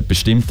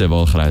bestimmten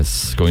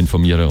Wahlkreis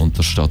informieren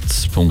unter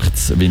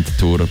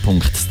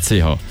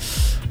stadt.winterthur.ch.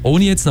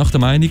 Ohne jetzt nach der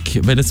Meinung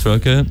zu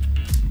fragen,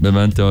 wir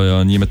wollen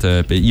ja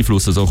niemanden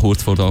beeinflussen, so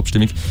kurz vor der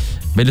Abstimmung.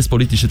 Welches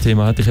politische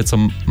Thema hat dich jetzt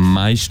am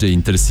meisten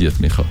interessiert,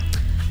 Micha?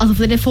 Also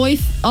von den 5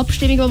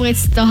 Abstimmungen, die wir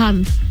jetzt hier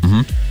haben.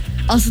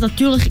 Also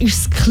natürlich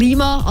ist das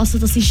Klima, also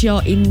das ist ja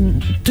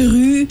in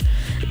 3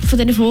 von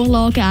diesen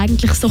Vorlagen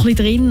eigentlich so ein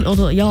bisschen drin.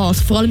 Oder ja,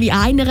 also vor allem in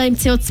einer im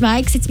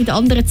CO2-Gesetz, mit den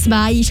anderen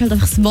 2 ist halt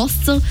einfach das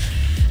Wasser.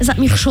 Es hat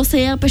mich schon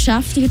sehr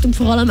beschäftigt und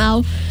vor allem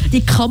auch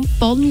die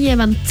Kampagne,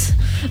 wenn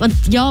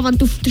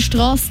du auf der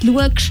Straße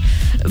schaust,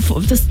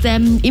 dass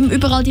du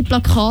überall die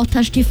Plakate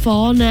hast, die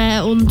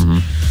Fahnen und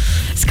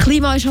das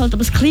Klima ist halt,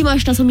 aber das Klima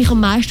ist das, was mich am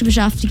meisten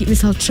beschäftigt, weil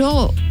es halt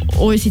schon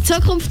unsere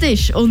Zukunft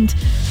ist und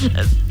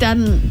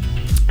dann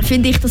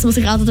finde ich, dass man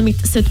sich auch damit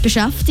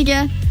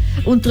beschäftigen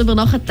und darüber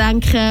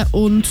nachdenken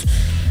und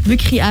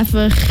wirklich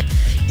einfach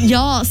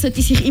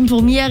sollte sich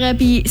informieren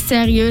bei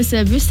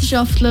seriösen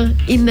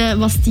WissenschaftlerInnen,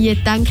 was die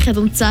denken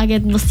und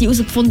sagen, was die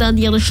herausgefunden haben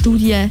in ihren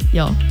Studien.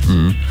 Ja.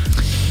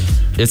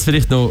 Jetzt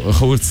vielleicht noch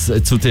kurz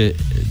zu den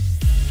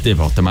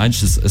Debatte?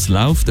 Meinst du, es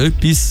läuft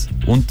etwas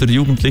unter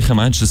Jugendlichen?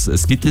 Meinst du,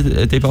 es gibt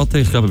eine Debatte?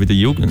 Ich glaube, bei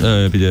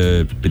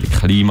der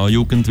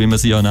Klimajugend, wie man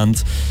sie ja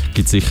nennt,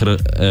 gibt es sicher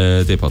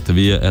eine Debatte.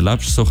 Wie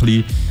erlebst du so ein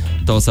bisschen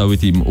das auch in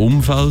deinem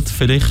Umfeld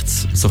vielleicht?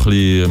 So ein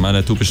bisschen, ich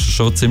meine, du bist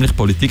schon ziemlich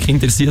Politik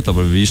interessiert,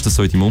 aber wie ist das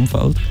so in deinem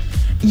Umfeld?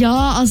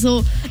 Ja,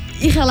 also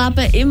ich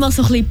erlebe immer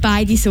so ein bisschen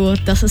beide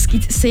Sorten. Also es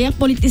gibt sehr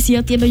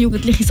politisierte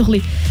Jugendliche, so ein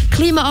bisschen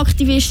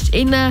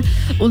KlimaaktivistInnen,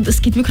 und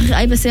es gibt wirklich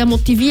eben sehr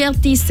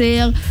motivierte,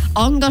 sehr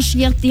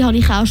engagierte, habe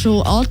ich auch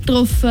schon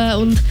angetroffen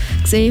und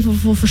gesehen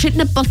von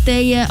verschiedenen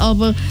Parteien.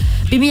 Aber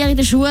bei mir in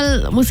der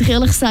Schule, muss ich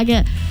ehrlich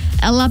sagen,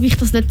 erlebe ich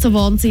das nicht so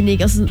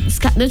wahnsinnig. Also es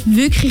gibt nicht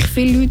wirklich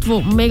viele Leute,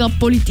 die mega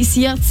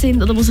politisiert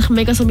sind oder die sich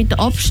mega so mit den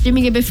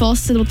Abstimmungen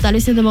befassen und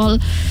teilweise nicht einmal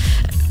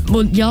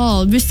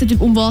wissen,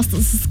 um was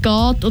es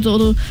geht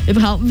oder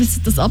überhaupt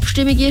wissen, dass es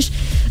Abstimmung ist.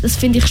 Das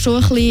finde ich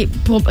schon ein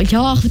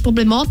bisschen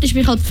problematisch,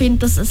 weil ich halt finde,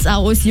 dass es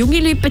auch uns junge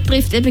Leute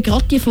betrifft, eben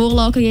gerade die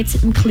Vorlagen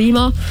jetzt im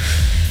Klima.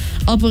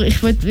 Aber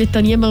ich will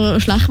da niemanden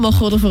schlecht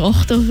machen oder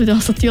verachten für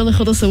das natürlich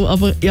oder so,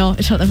 aber ja,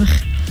 ist halt einfach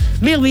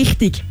mir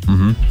wichtig.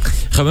 Mhm.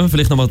 Kommen wir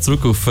vielleicht nochmal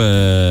zurück auf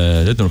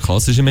nicht nur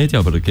klassische Medien,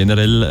 aber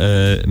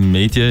generell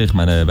Medien. Ich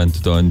meine, wenn du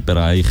da im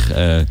Bereich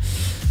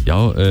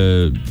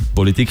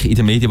Politik in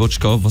den Medien willst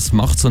gehen, was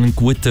macht so einen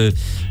guten,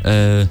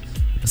 einen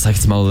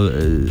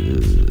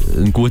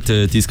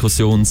guten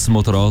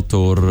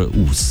Diskussionsmoderator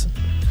aus?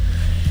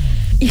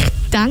 Ich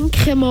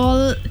denke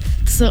mal,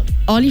 dass er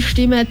alle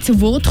Stimmen zu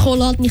Wort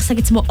kommen lässt. Ich sage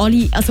jetzt mal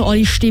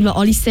alle Stimmen,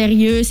 alle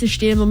seriösen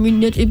Stimmen. Wir müssen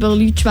nicht über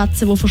Leute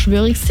schwätzen, die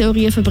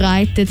Verschwörungstheorien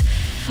verbreiten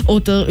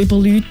oder über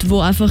Leute, die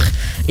einfach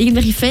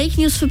irgendwelche Fake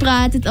News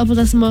verbreiten, aber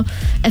dass man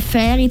eine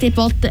faire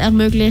Debatte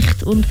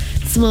ermöglicht und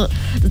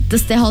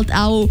dass der halt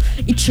auch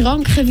in die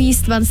Schranken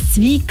weist, wenn es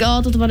zu weit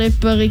geht oder wenn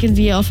jemand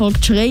irgendwie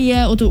anfängt zu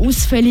schreien oder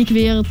ausfällig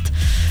wird.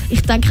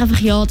 Ich denke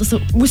einfach, dass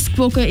er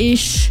ausgewogen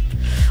ist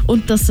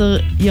und dass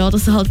er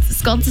halt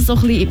das Ganze so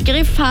ein bisschen im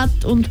Griff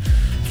hat und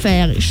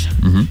fair ist.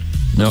 Mhm.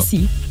 Ja. Das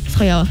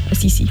kann ja ein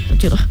Sie sein,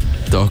 natürlich.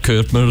 Da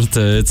hört man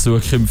den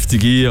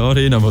zukünftigen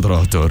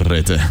Arena-Moderator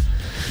reden.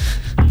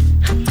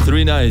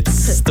 3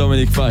 Nights,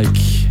 Dominik Feig.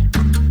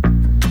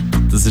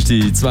 Das ist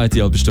die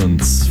zweite halbe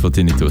Stunde von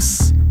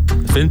Tinnitus.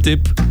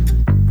 Filmtipp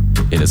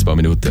in ein paar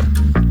Minuten.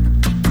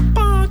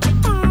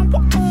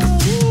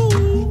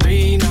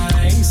 3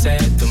 nights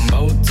at the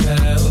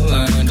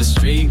motel under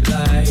street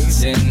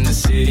lights in the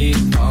city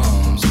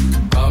palms.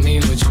 Call me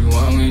what you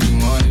want when you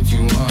want if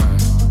you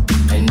want,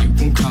 and you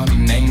can call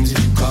me names if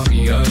you call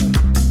me up.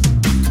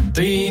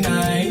 3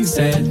 nights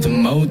at the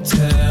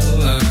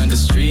motel under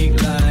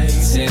street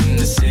lights in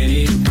the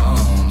city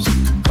palms.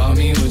 Call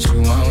me what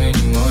you want when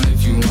you want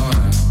if you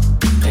want,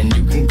 and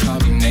you can call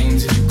me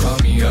names if you call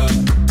me up.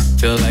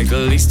 Feel like the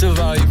least of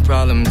all your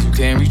problems. You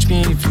can't reach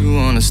me if you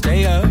wanna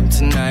stay up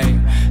tonight.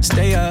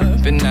 Stay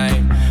up at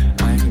night.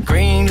 I'm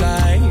green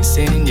lights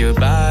in your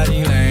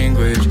body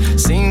language.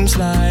 Seems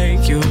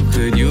like you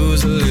could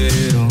use a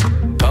little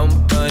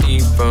company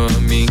from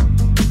me.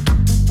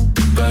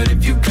 But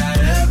if you got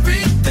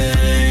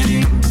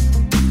everything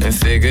and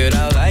figured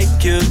out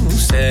like you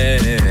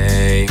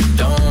say,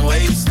 don't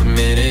waste a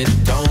minute,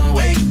 don't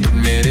wait a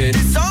minute.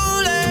 It's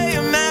only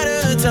a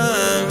matter of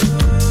time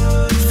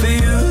for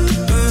you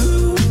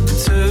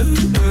to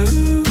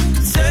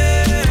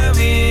tell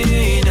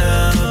me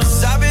now.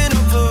 'Cause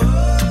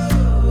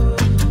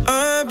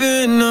I've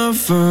been up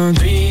for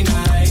 3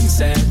 nights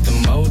at the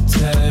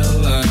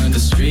motel under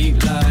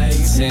street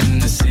lights in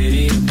the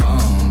city of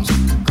palms.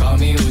 Call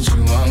me what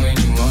you want when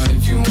you want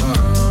if you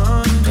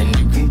want, and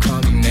you can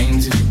call me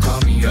names if you call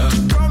me up.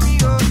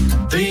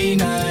 3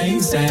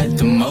 nights at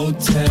the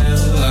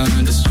motel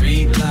under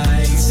street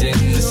lights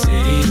in the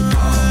city of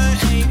palms.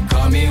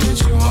 Call me what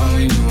you want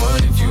when you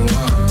want if you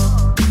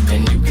want,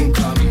 and you can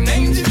call me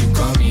names if you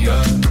call me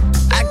up.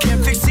 I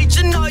can't fix each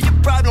and all your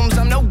problems.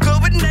 I'm no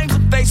good with names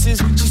or faces.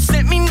 She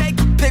sent me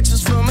naked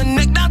pictures from her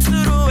neck down to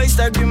the waist.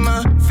 I get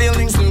my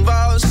feelings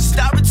involved. She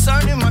stopped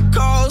returning my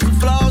calls. The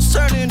flaws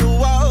turning to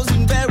walls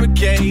and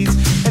barricades.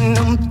 And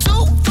I'm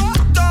too far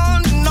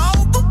gone in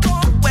all the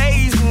wrong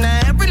ways. And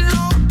every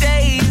long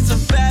day is a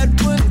bad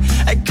one.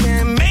 I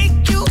can't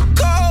make you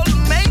call or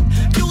make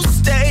you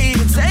stay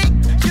and take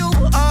you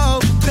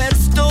off a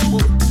pedestal.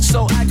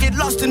 So I get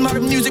lost in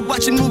modern music,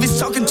 watching movies,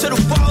 talking to the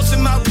walls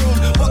in my room,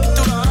 walking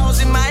through the halls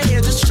in my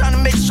head, just trying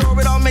to make sure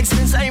it all makes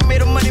sense. I ain't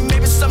made of money,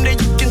 maybe someday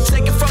you can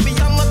take it from me.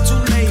 I'm up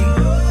too late,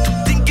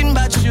 thinking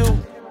about you,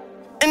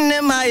 and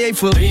MIA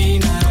for 3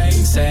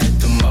 nights at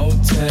the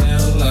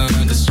motel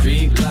under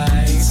street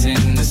lights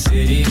in the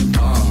city of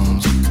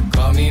palms.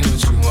 Call me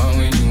what you want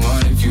when you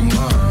want if you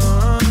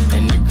want,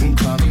 and you can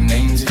call me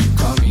names if you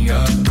call me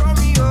up.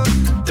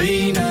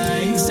 3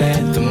 nights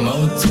at the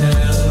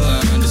motel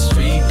under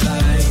street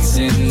lights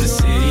in the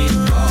city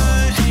of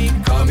palms.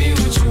 Call me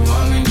what you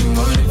want when you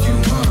want if you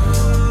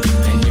want,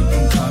 and you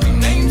can call me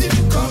names if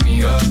you call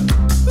me up.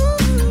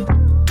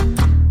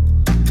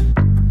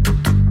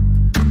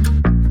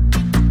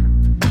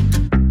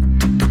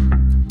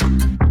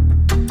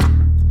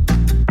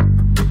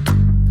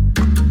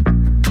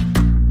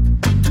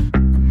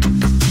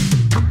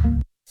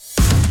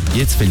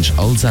 findest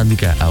du alle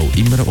Sendungen auch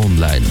immer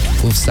online.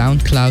 Auf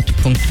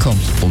soundcloud.com.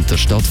 Unter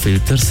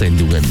Stadtfilter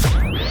Sendungen.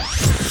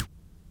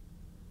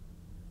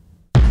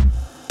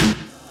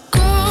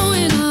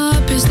 Growing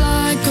up is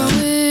like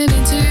going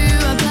into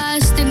a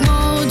plastic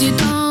mold. You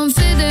don't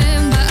fit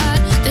in, but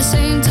at the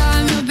same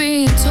time you're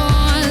being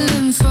torn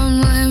limb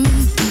from limb.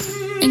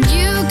 And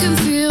you can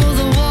feel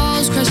the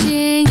walls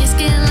crushing your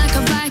skin like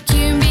a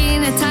vacuum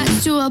being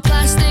attached to a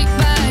plastic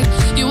bag.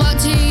 You walk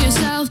to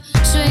yourself,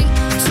 shrink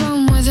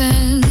from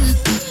within.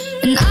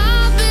 And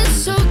I've been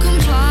so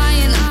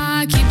compliant,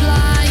 I keep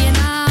lying.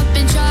 I've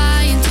been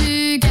trying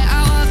to get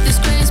out of this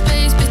gray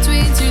space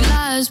between two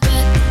lives,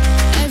 but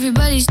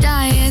everybody's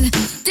dying.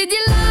 Did you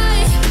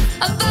lie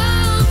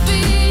about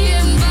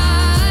being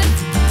bad?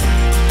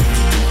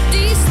 Do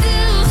you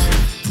still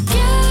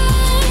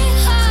get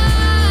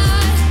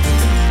high?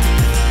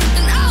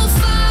 And oh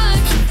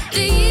fuck,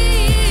 the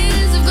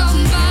years have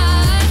gone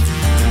by,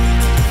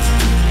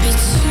 but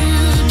you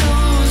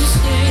don't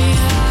stay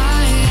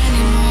high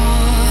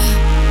anymore.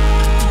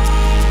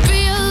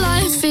 Real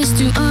life is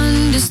too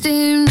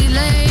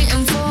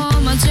understimulating for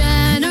my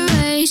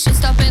generation.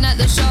 Stopping at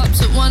the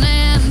shops at 1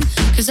 a.m.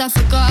 cause I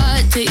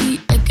forgot to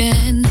eat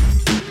again.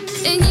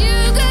 And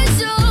you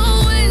guys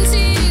always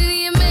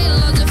see you made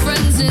loads of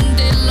friends and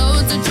did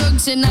loads of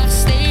drugs, and I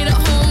stayed at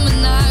home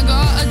and I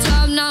got a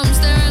job. Now I'm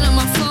staring at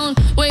my phone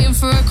waiting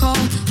for a call.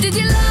 Did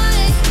you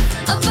lie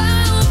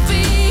about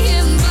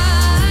being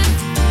bad?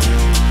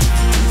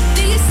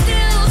 Do you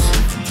still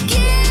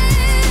get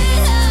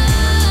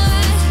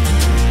high?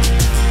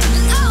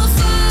 And oh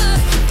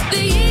fuck,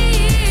 the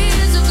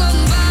years have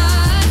gone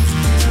by,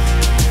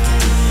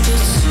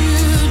 but you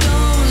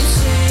don't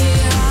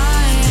stay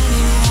high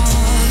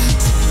anymore.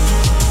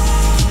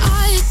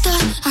 I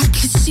thought I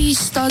could see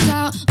stars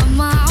out of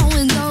my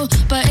window,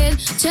 but it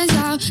turns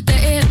out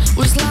that it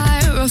was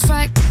light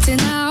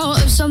refracting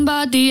out of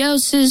somebody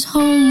else's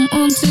home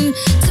onto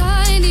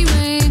tiny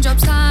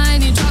raindrops,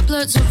 tiny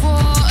droplets of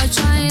water,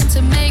 trying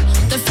to make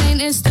the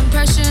faintest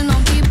impression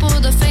on people,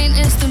 the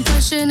faintest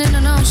impression in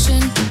an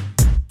ocean.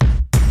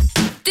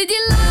 Did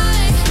you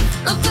lie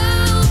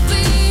about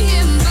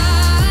being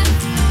bad?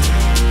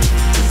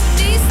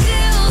 Do you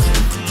still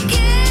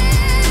get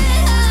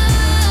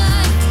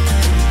high?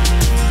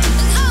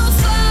 And oh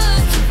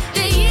fuck,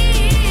 the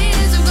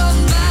years have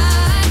gone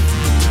by,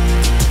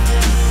 but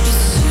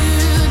you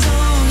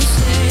don't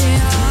stay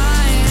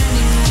high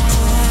anymore.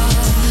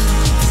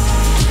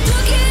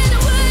 Looking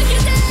at work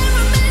and there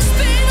a mess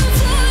been on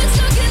floors,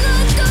 looking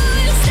at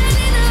doors,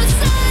 standing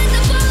outside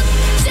the bar,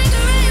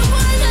 cigarette in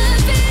one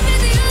hand, beer in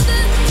the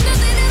other.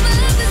 Nothing ever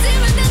happens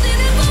here and nothing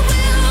ever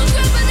will.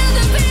 Grab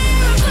another beer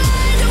and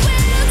find a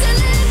way to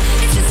live.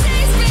 It's a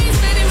safe space,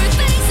 better with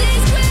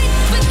faces great,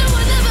 but no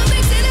one ever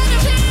makes it out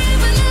of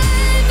here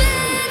alive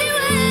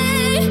anyway.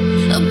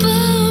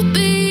 About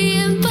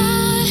being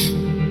bad,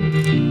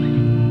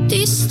 do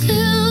you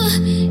still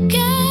get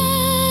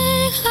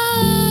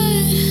high?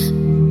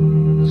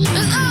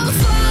 And oh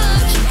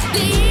fuck,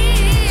 the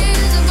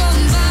years have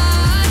gone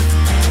by,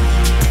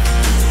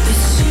 but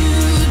you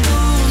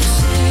don't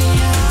stay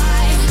high.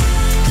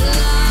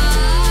 Lie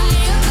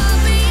about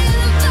being bad,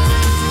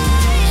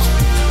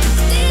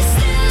 do you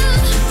still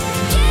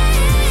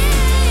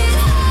get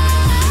high?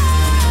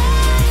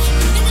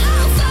 And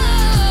oh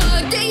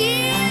fuck, the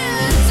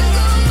years have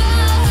gone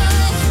by,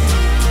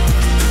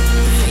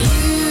 but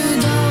you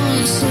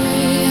don't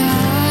stay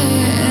high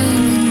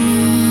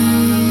anymore.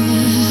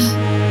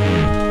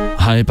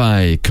 Hi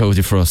bei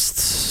Cody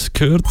Frost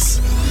gehört.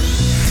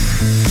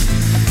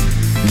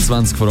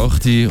 20 vor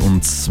 8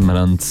 und wir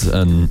haben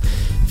einen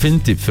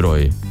Filmtipp für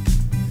euch.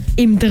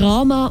 Im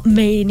Drama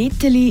 «Made in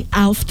Italy»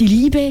 «Auf die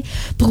Liebe»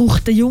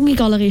 braucht der junge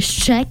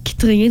Galerist Jack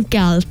dringend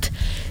Geld.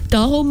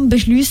 Darum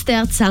beschließt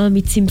er, zusammen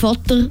mit seinem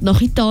Vater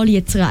nach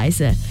Italien zu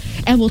reisen.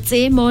 Er will das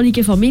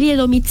ehemalige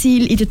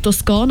Familiendomizil in der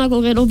Toskana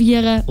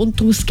renovieren und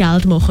daraus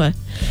Geld machen.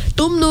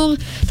 Dumm nur,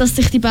 dass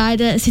sich die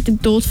beiden seit dem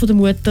Tod der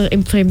Mutter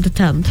entfremdet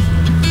haben.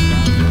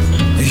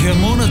 Ich höre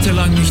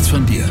monatelang nichts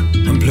von dir.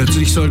 Und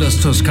plötzlich soll das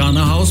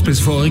Toskana-Haus bis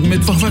vorigen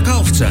Mittwoch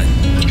verkauft sein.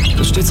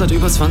 Das steht seit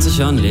über 20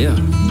 Jahren leer.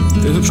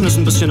 Wir hübschen es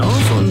ein bisschen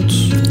auf und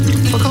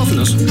verkaufen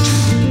es.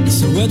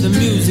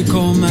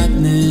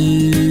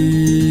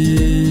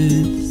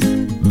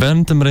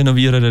 Während dem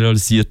Renovieren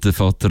realisiert der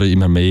Vater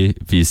immer mehr,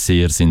 wie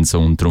sehr sein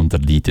Sohn darunter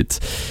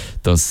leidet,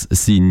 dass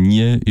sie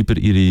nie über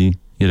ihren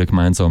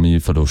gemeinsamen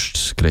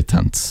Verlust geredet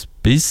haben.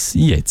 Bis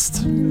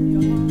jetzt.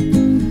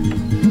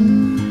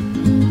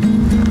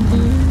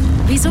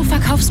 Wieso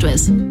verkaufst du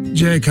es?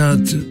 Jack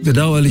hat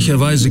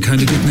bedauerlicherweise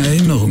keine guten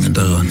Erinnerungen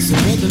daran.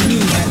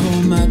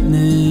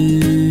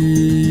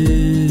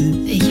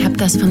 Ich habe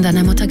das von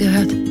deiner Mutter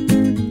gehört.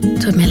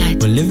 Tut mir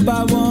leid.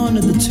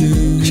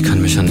 Ich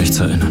kann mich an nichts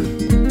erinnern.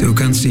 Du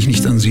kannst dich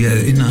nicht an sie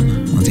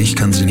erinnern und ich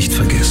kann sie nicht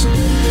vergessen.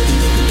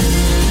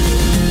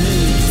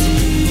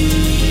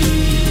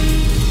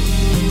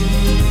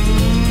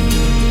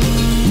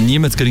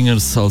 Niemand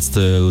Geringeres als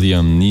der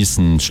Liam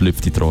Neeson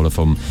schlüpft in die Rolle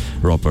von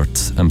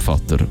Robert, dem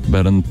Vater,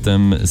 während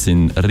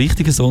sein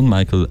richtiger Sohn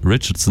Michael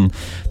Richardson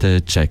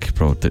den Jack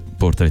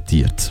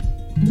porträtiert.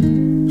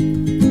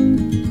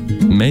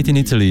 Made in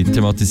Italy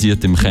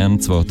thematisiert im Kern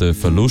zwar den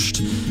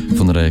Verlust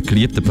von einer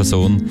geliebten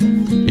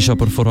Person, ist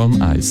aber vor allem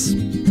eins: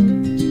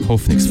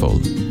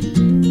 hoffnungsvoll.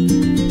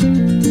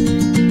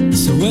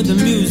 So we're the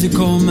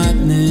musical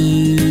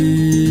madness.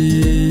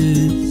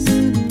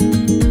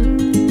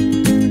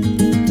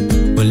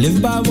 We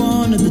live by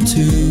one of the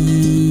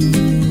two.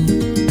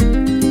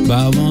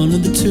 By one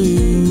of the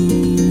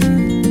two.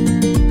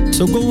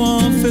 So go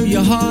on, fill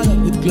your heart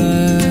up with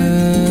gladness.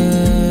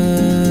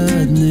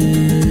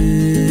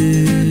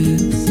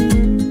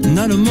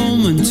 Not a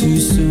moment too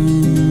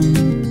soon.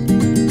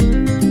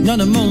 Not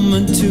a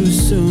moment too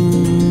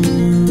soon.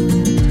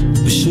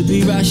 We should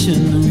be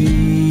rational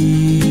reasons.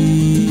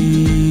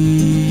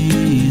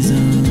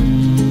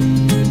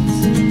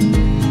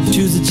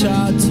 Choose a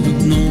child to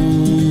ignore.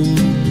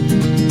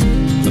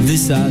 Of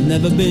this I've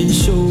never been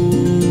sure.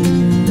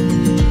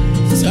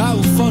 So I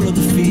will follow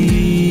the feeling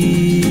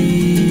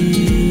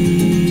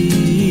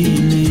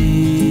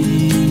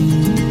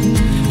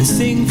and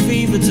sing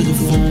fever to the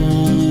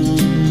phone.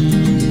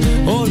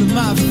 All of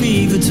my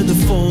fever to the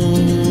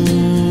phone.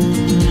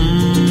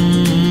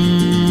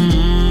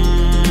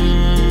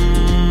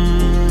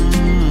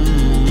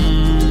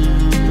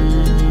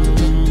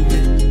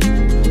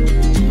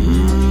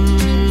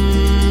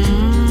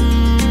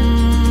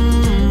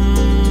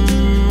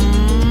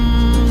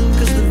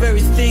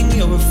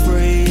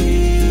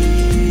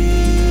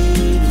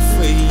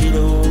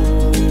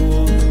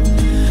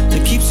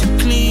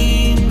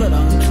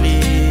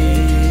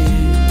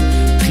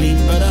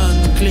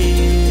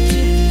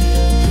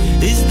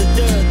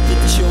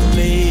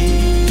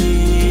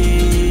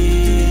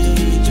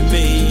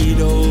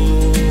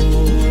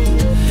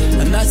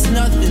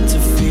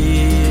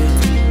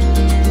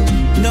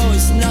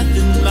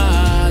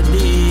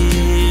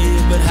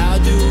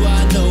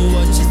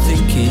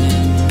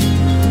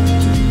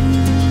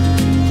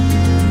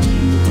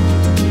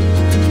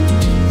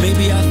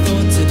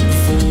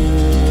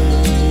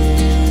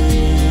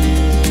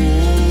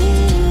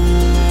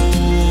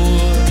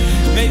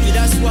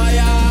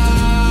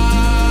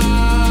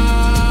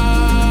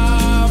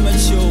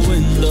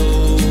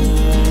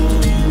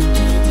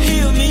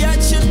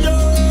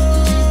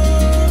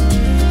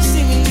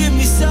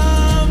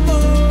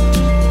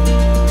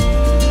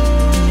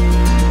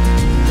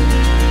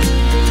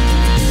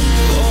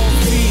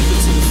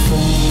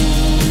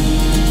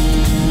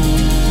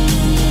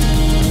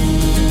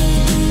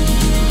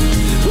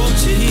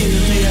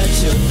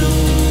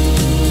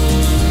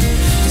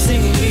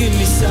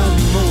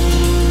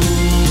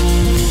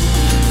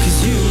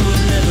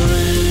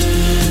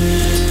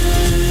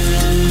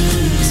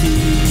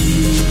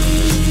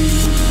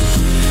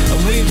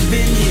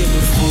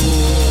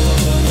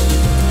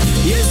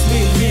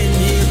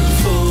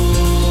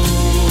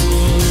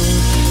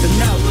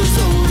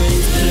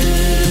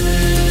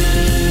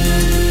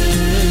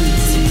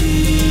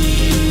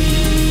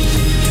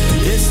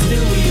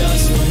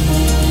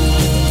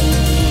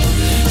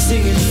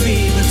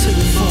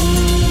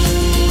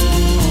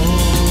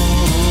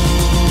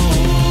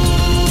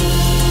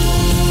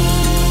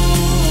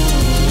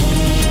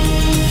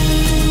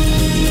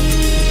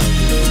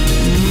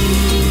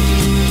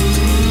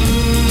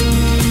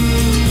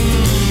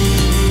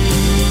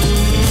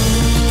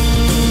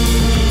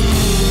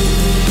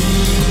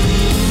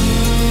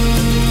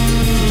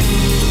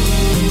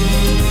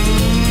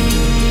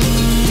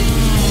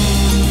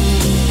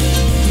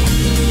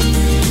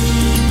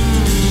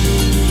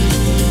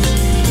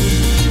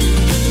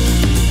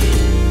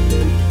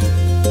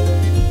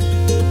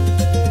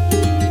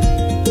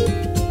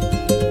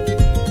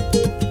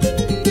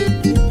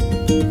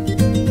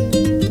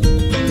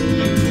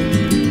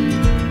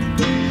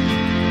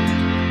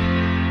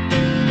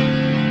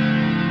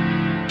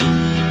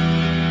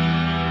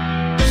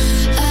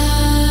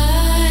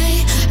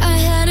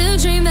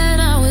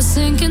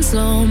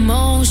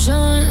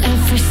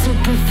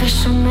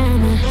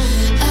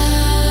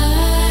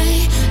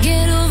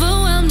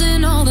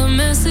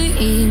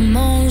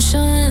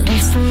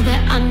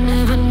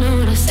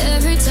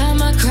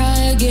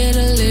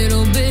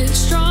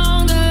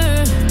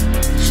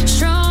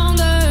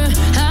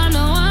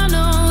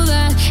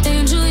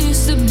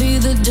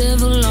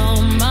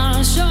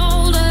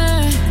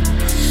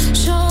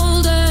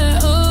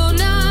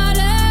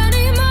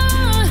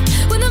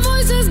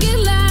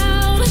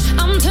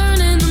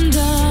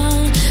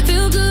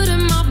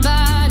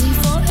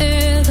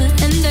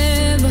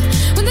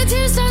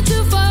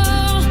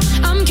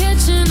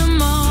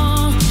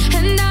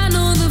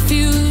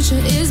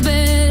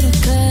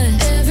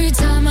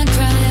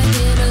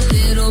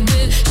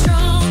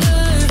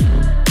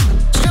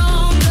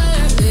 Stronger,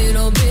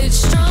 little bit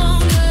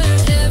stronger.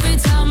 Every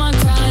time I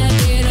cry, I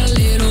get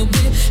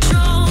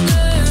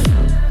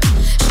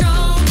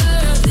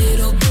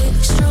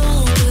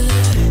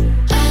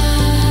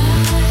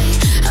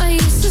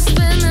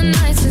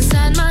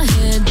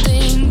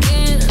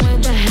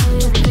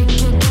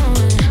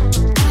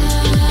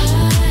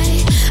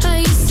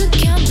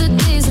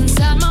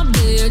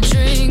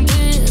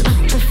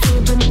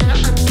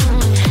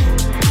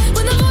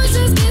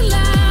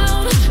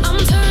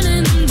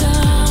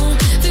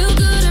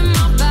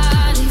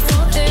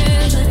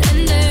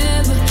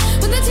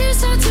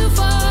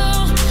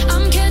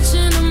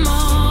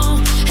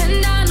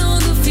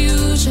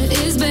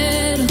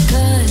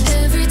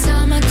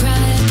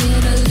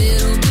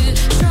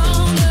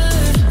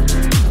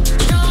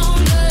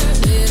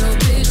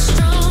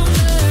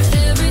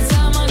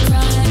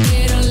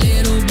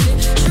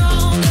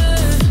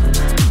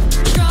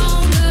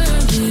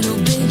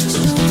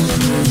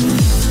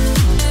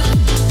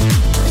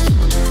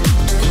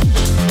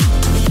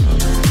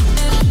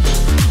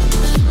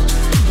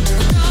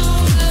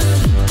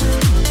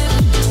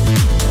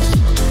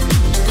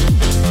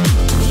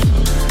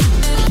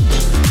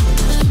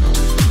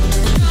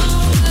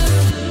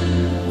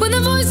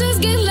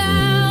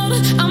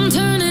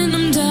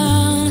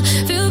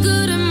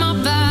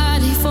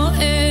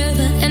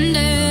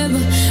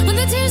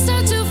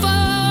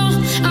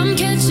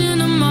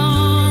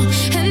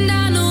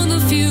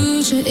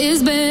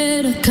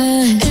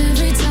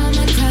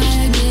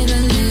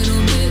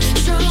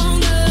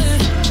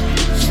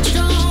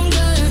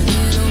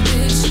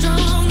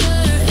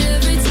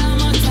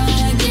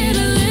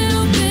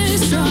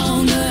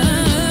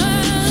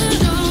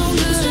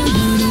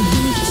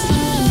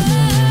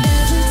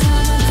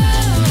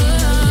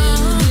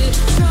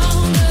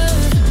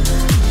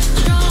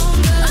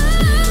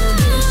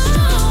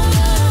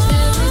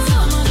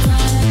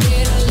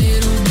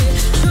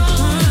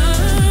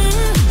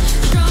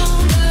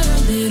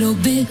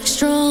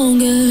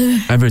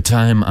Every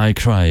Time I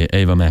Cry,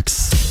 Ava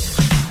Max.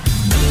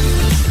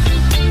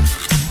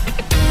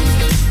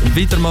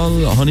 Wieder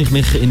mal habe ich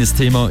mich in ein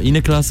Thema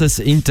hineingelesen, das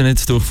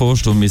Internet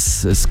durchforscht und mein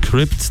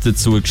Skript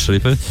dazu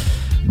geschrieben.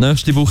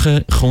 Nächste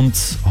Woche kommt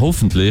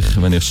hoffentlich,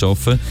 wenn ich es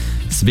schaffe,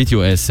 das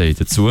Video-Essay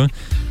dazu,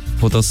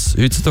 wo das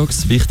heutzutage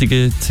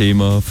wichtige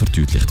Thema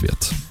verdeutlicht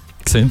wird.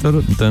 Seht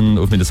ihr dann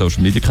auf meinem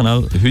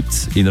Social-Media-Kanal heute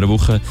in einer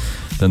Woche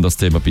dann das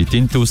Thema bei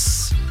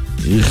Tinnitus.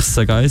 Ich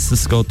sage eins,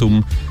 es geht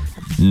um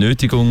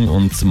Nötigung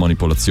und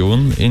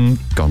Manipulation in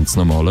ganz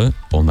normalen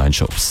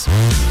Online-Shops.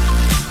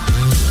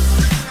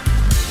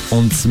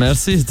 Und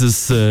merci,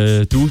 dass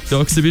du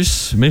da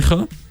bist,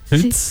 Micha,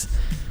 heute.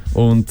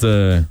 Und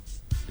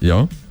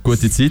ja,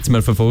 gute Zeit.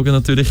 Wir verfolgen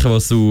natürlich,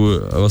 was du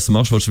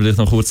machst. Willst du vielleicht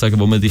noch kurz sagen,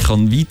 wo man dich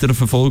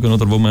weiterverfolgen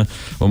kann oder wo man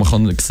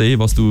kann sehen,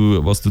 was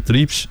du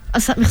treibst?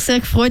 Es hat mich sehr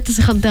gefreut, dass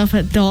ich da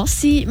sein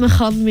durfte. Man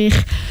kann mich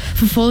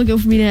verfolgen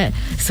auf meinen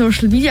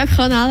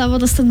Social-Media-Kanälen, wenn man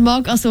das dann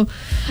mag. Also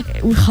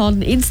ich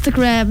kann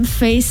Instagram,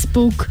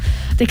 Facebook,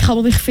 da kann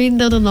man mich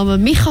finden, oder Name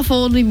Micha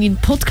vorne, wie mein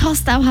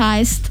Podcast auch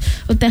heisst.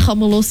 Und den kann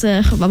man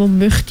hören, wenn man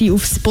möchte,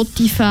 auf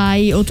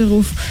Spotify oder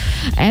auf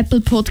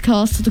Apple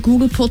Podcasts oder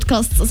Google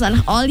Podcasts. Also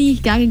eigentlich alle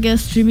gängigen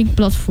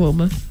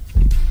Streaming-Plattformen.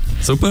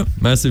 Super,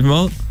 merci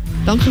vielmals.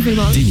 Danke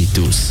vielmals.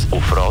 Tinnitus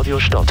auf Radio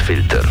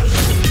Stadtfilter.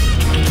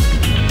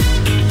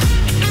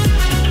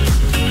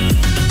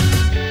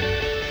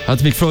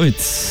 Hat mich gefreut.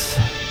 Das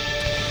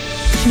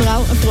war mir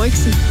auch eine Freude.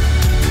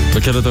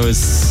 Wir kennen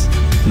uns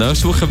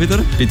nächste Woche wieder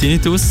bei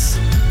Tinnitus.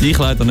 Dich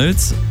leider nicht,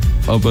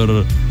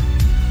 aber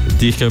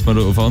dich kennt man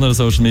auf anderen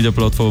Social Media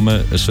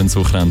Plattformen. Ein schönes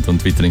Wochenende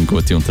und weiterhin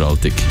gute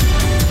Unterhaltung.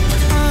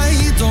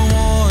 I don't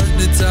want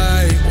to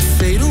die or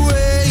fade away.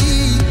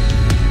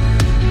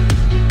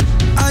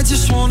 I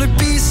just want to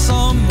be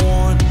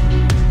someone.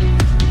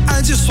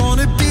 I just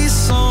want to be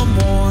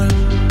someone.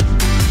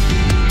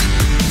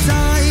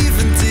 Dive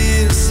and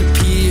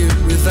disappear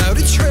without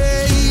a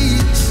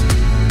trace.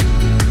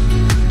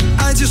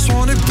 I just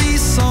want to be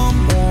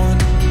someone.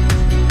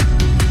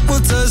 Well,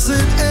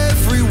 doesn't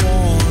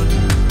everyone?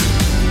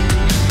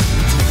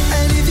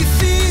 And if you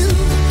feel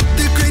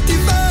the great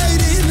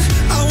dividing,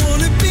 I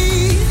want to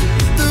be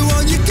the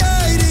one you're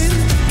guiding.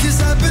 'Cause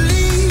I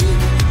believe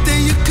that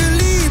you can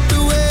lead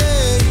the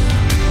way.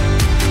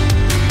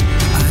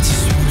 I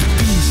just want to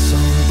be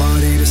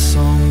somebody to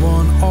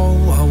someone.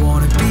 Oh, I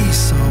want to be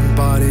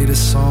somebody to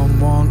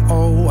someone.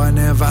 Oh, I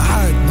never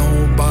had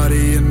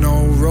nobody and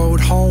no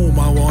road home.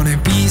 I want to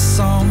be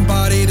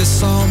somebody to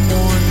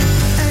someone.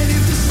 And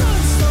if the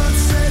sun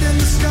starts setting,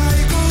 the sky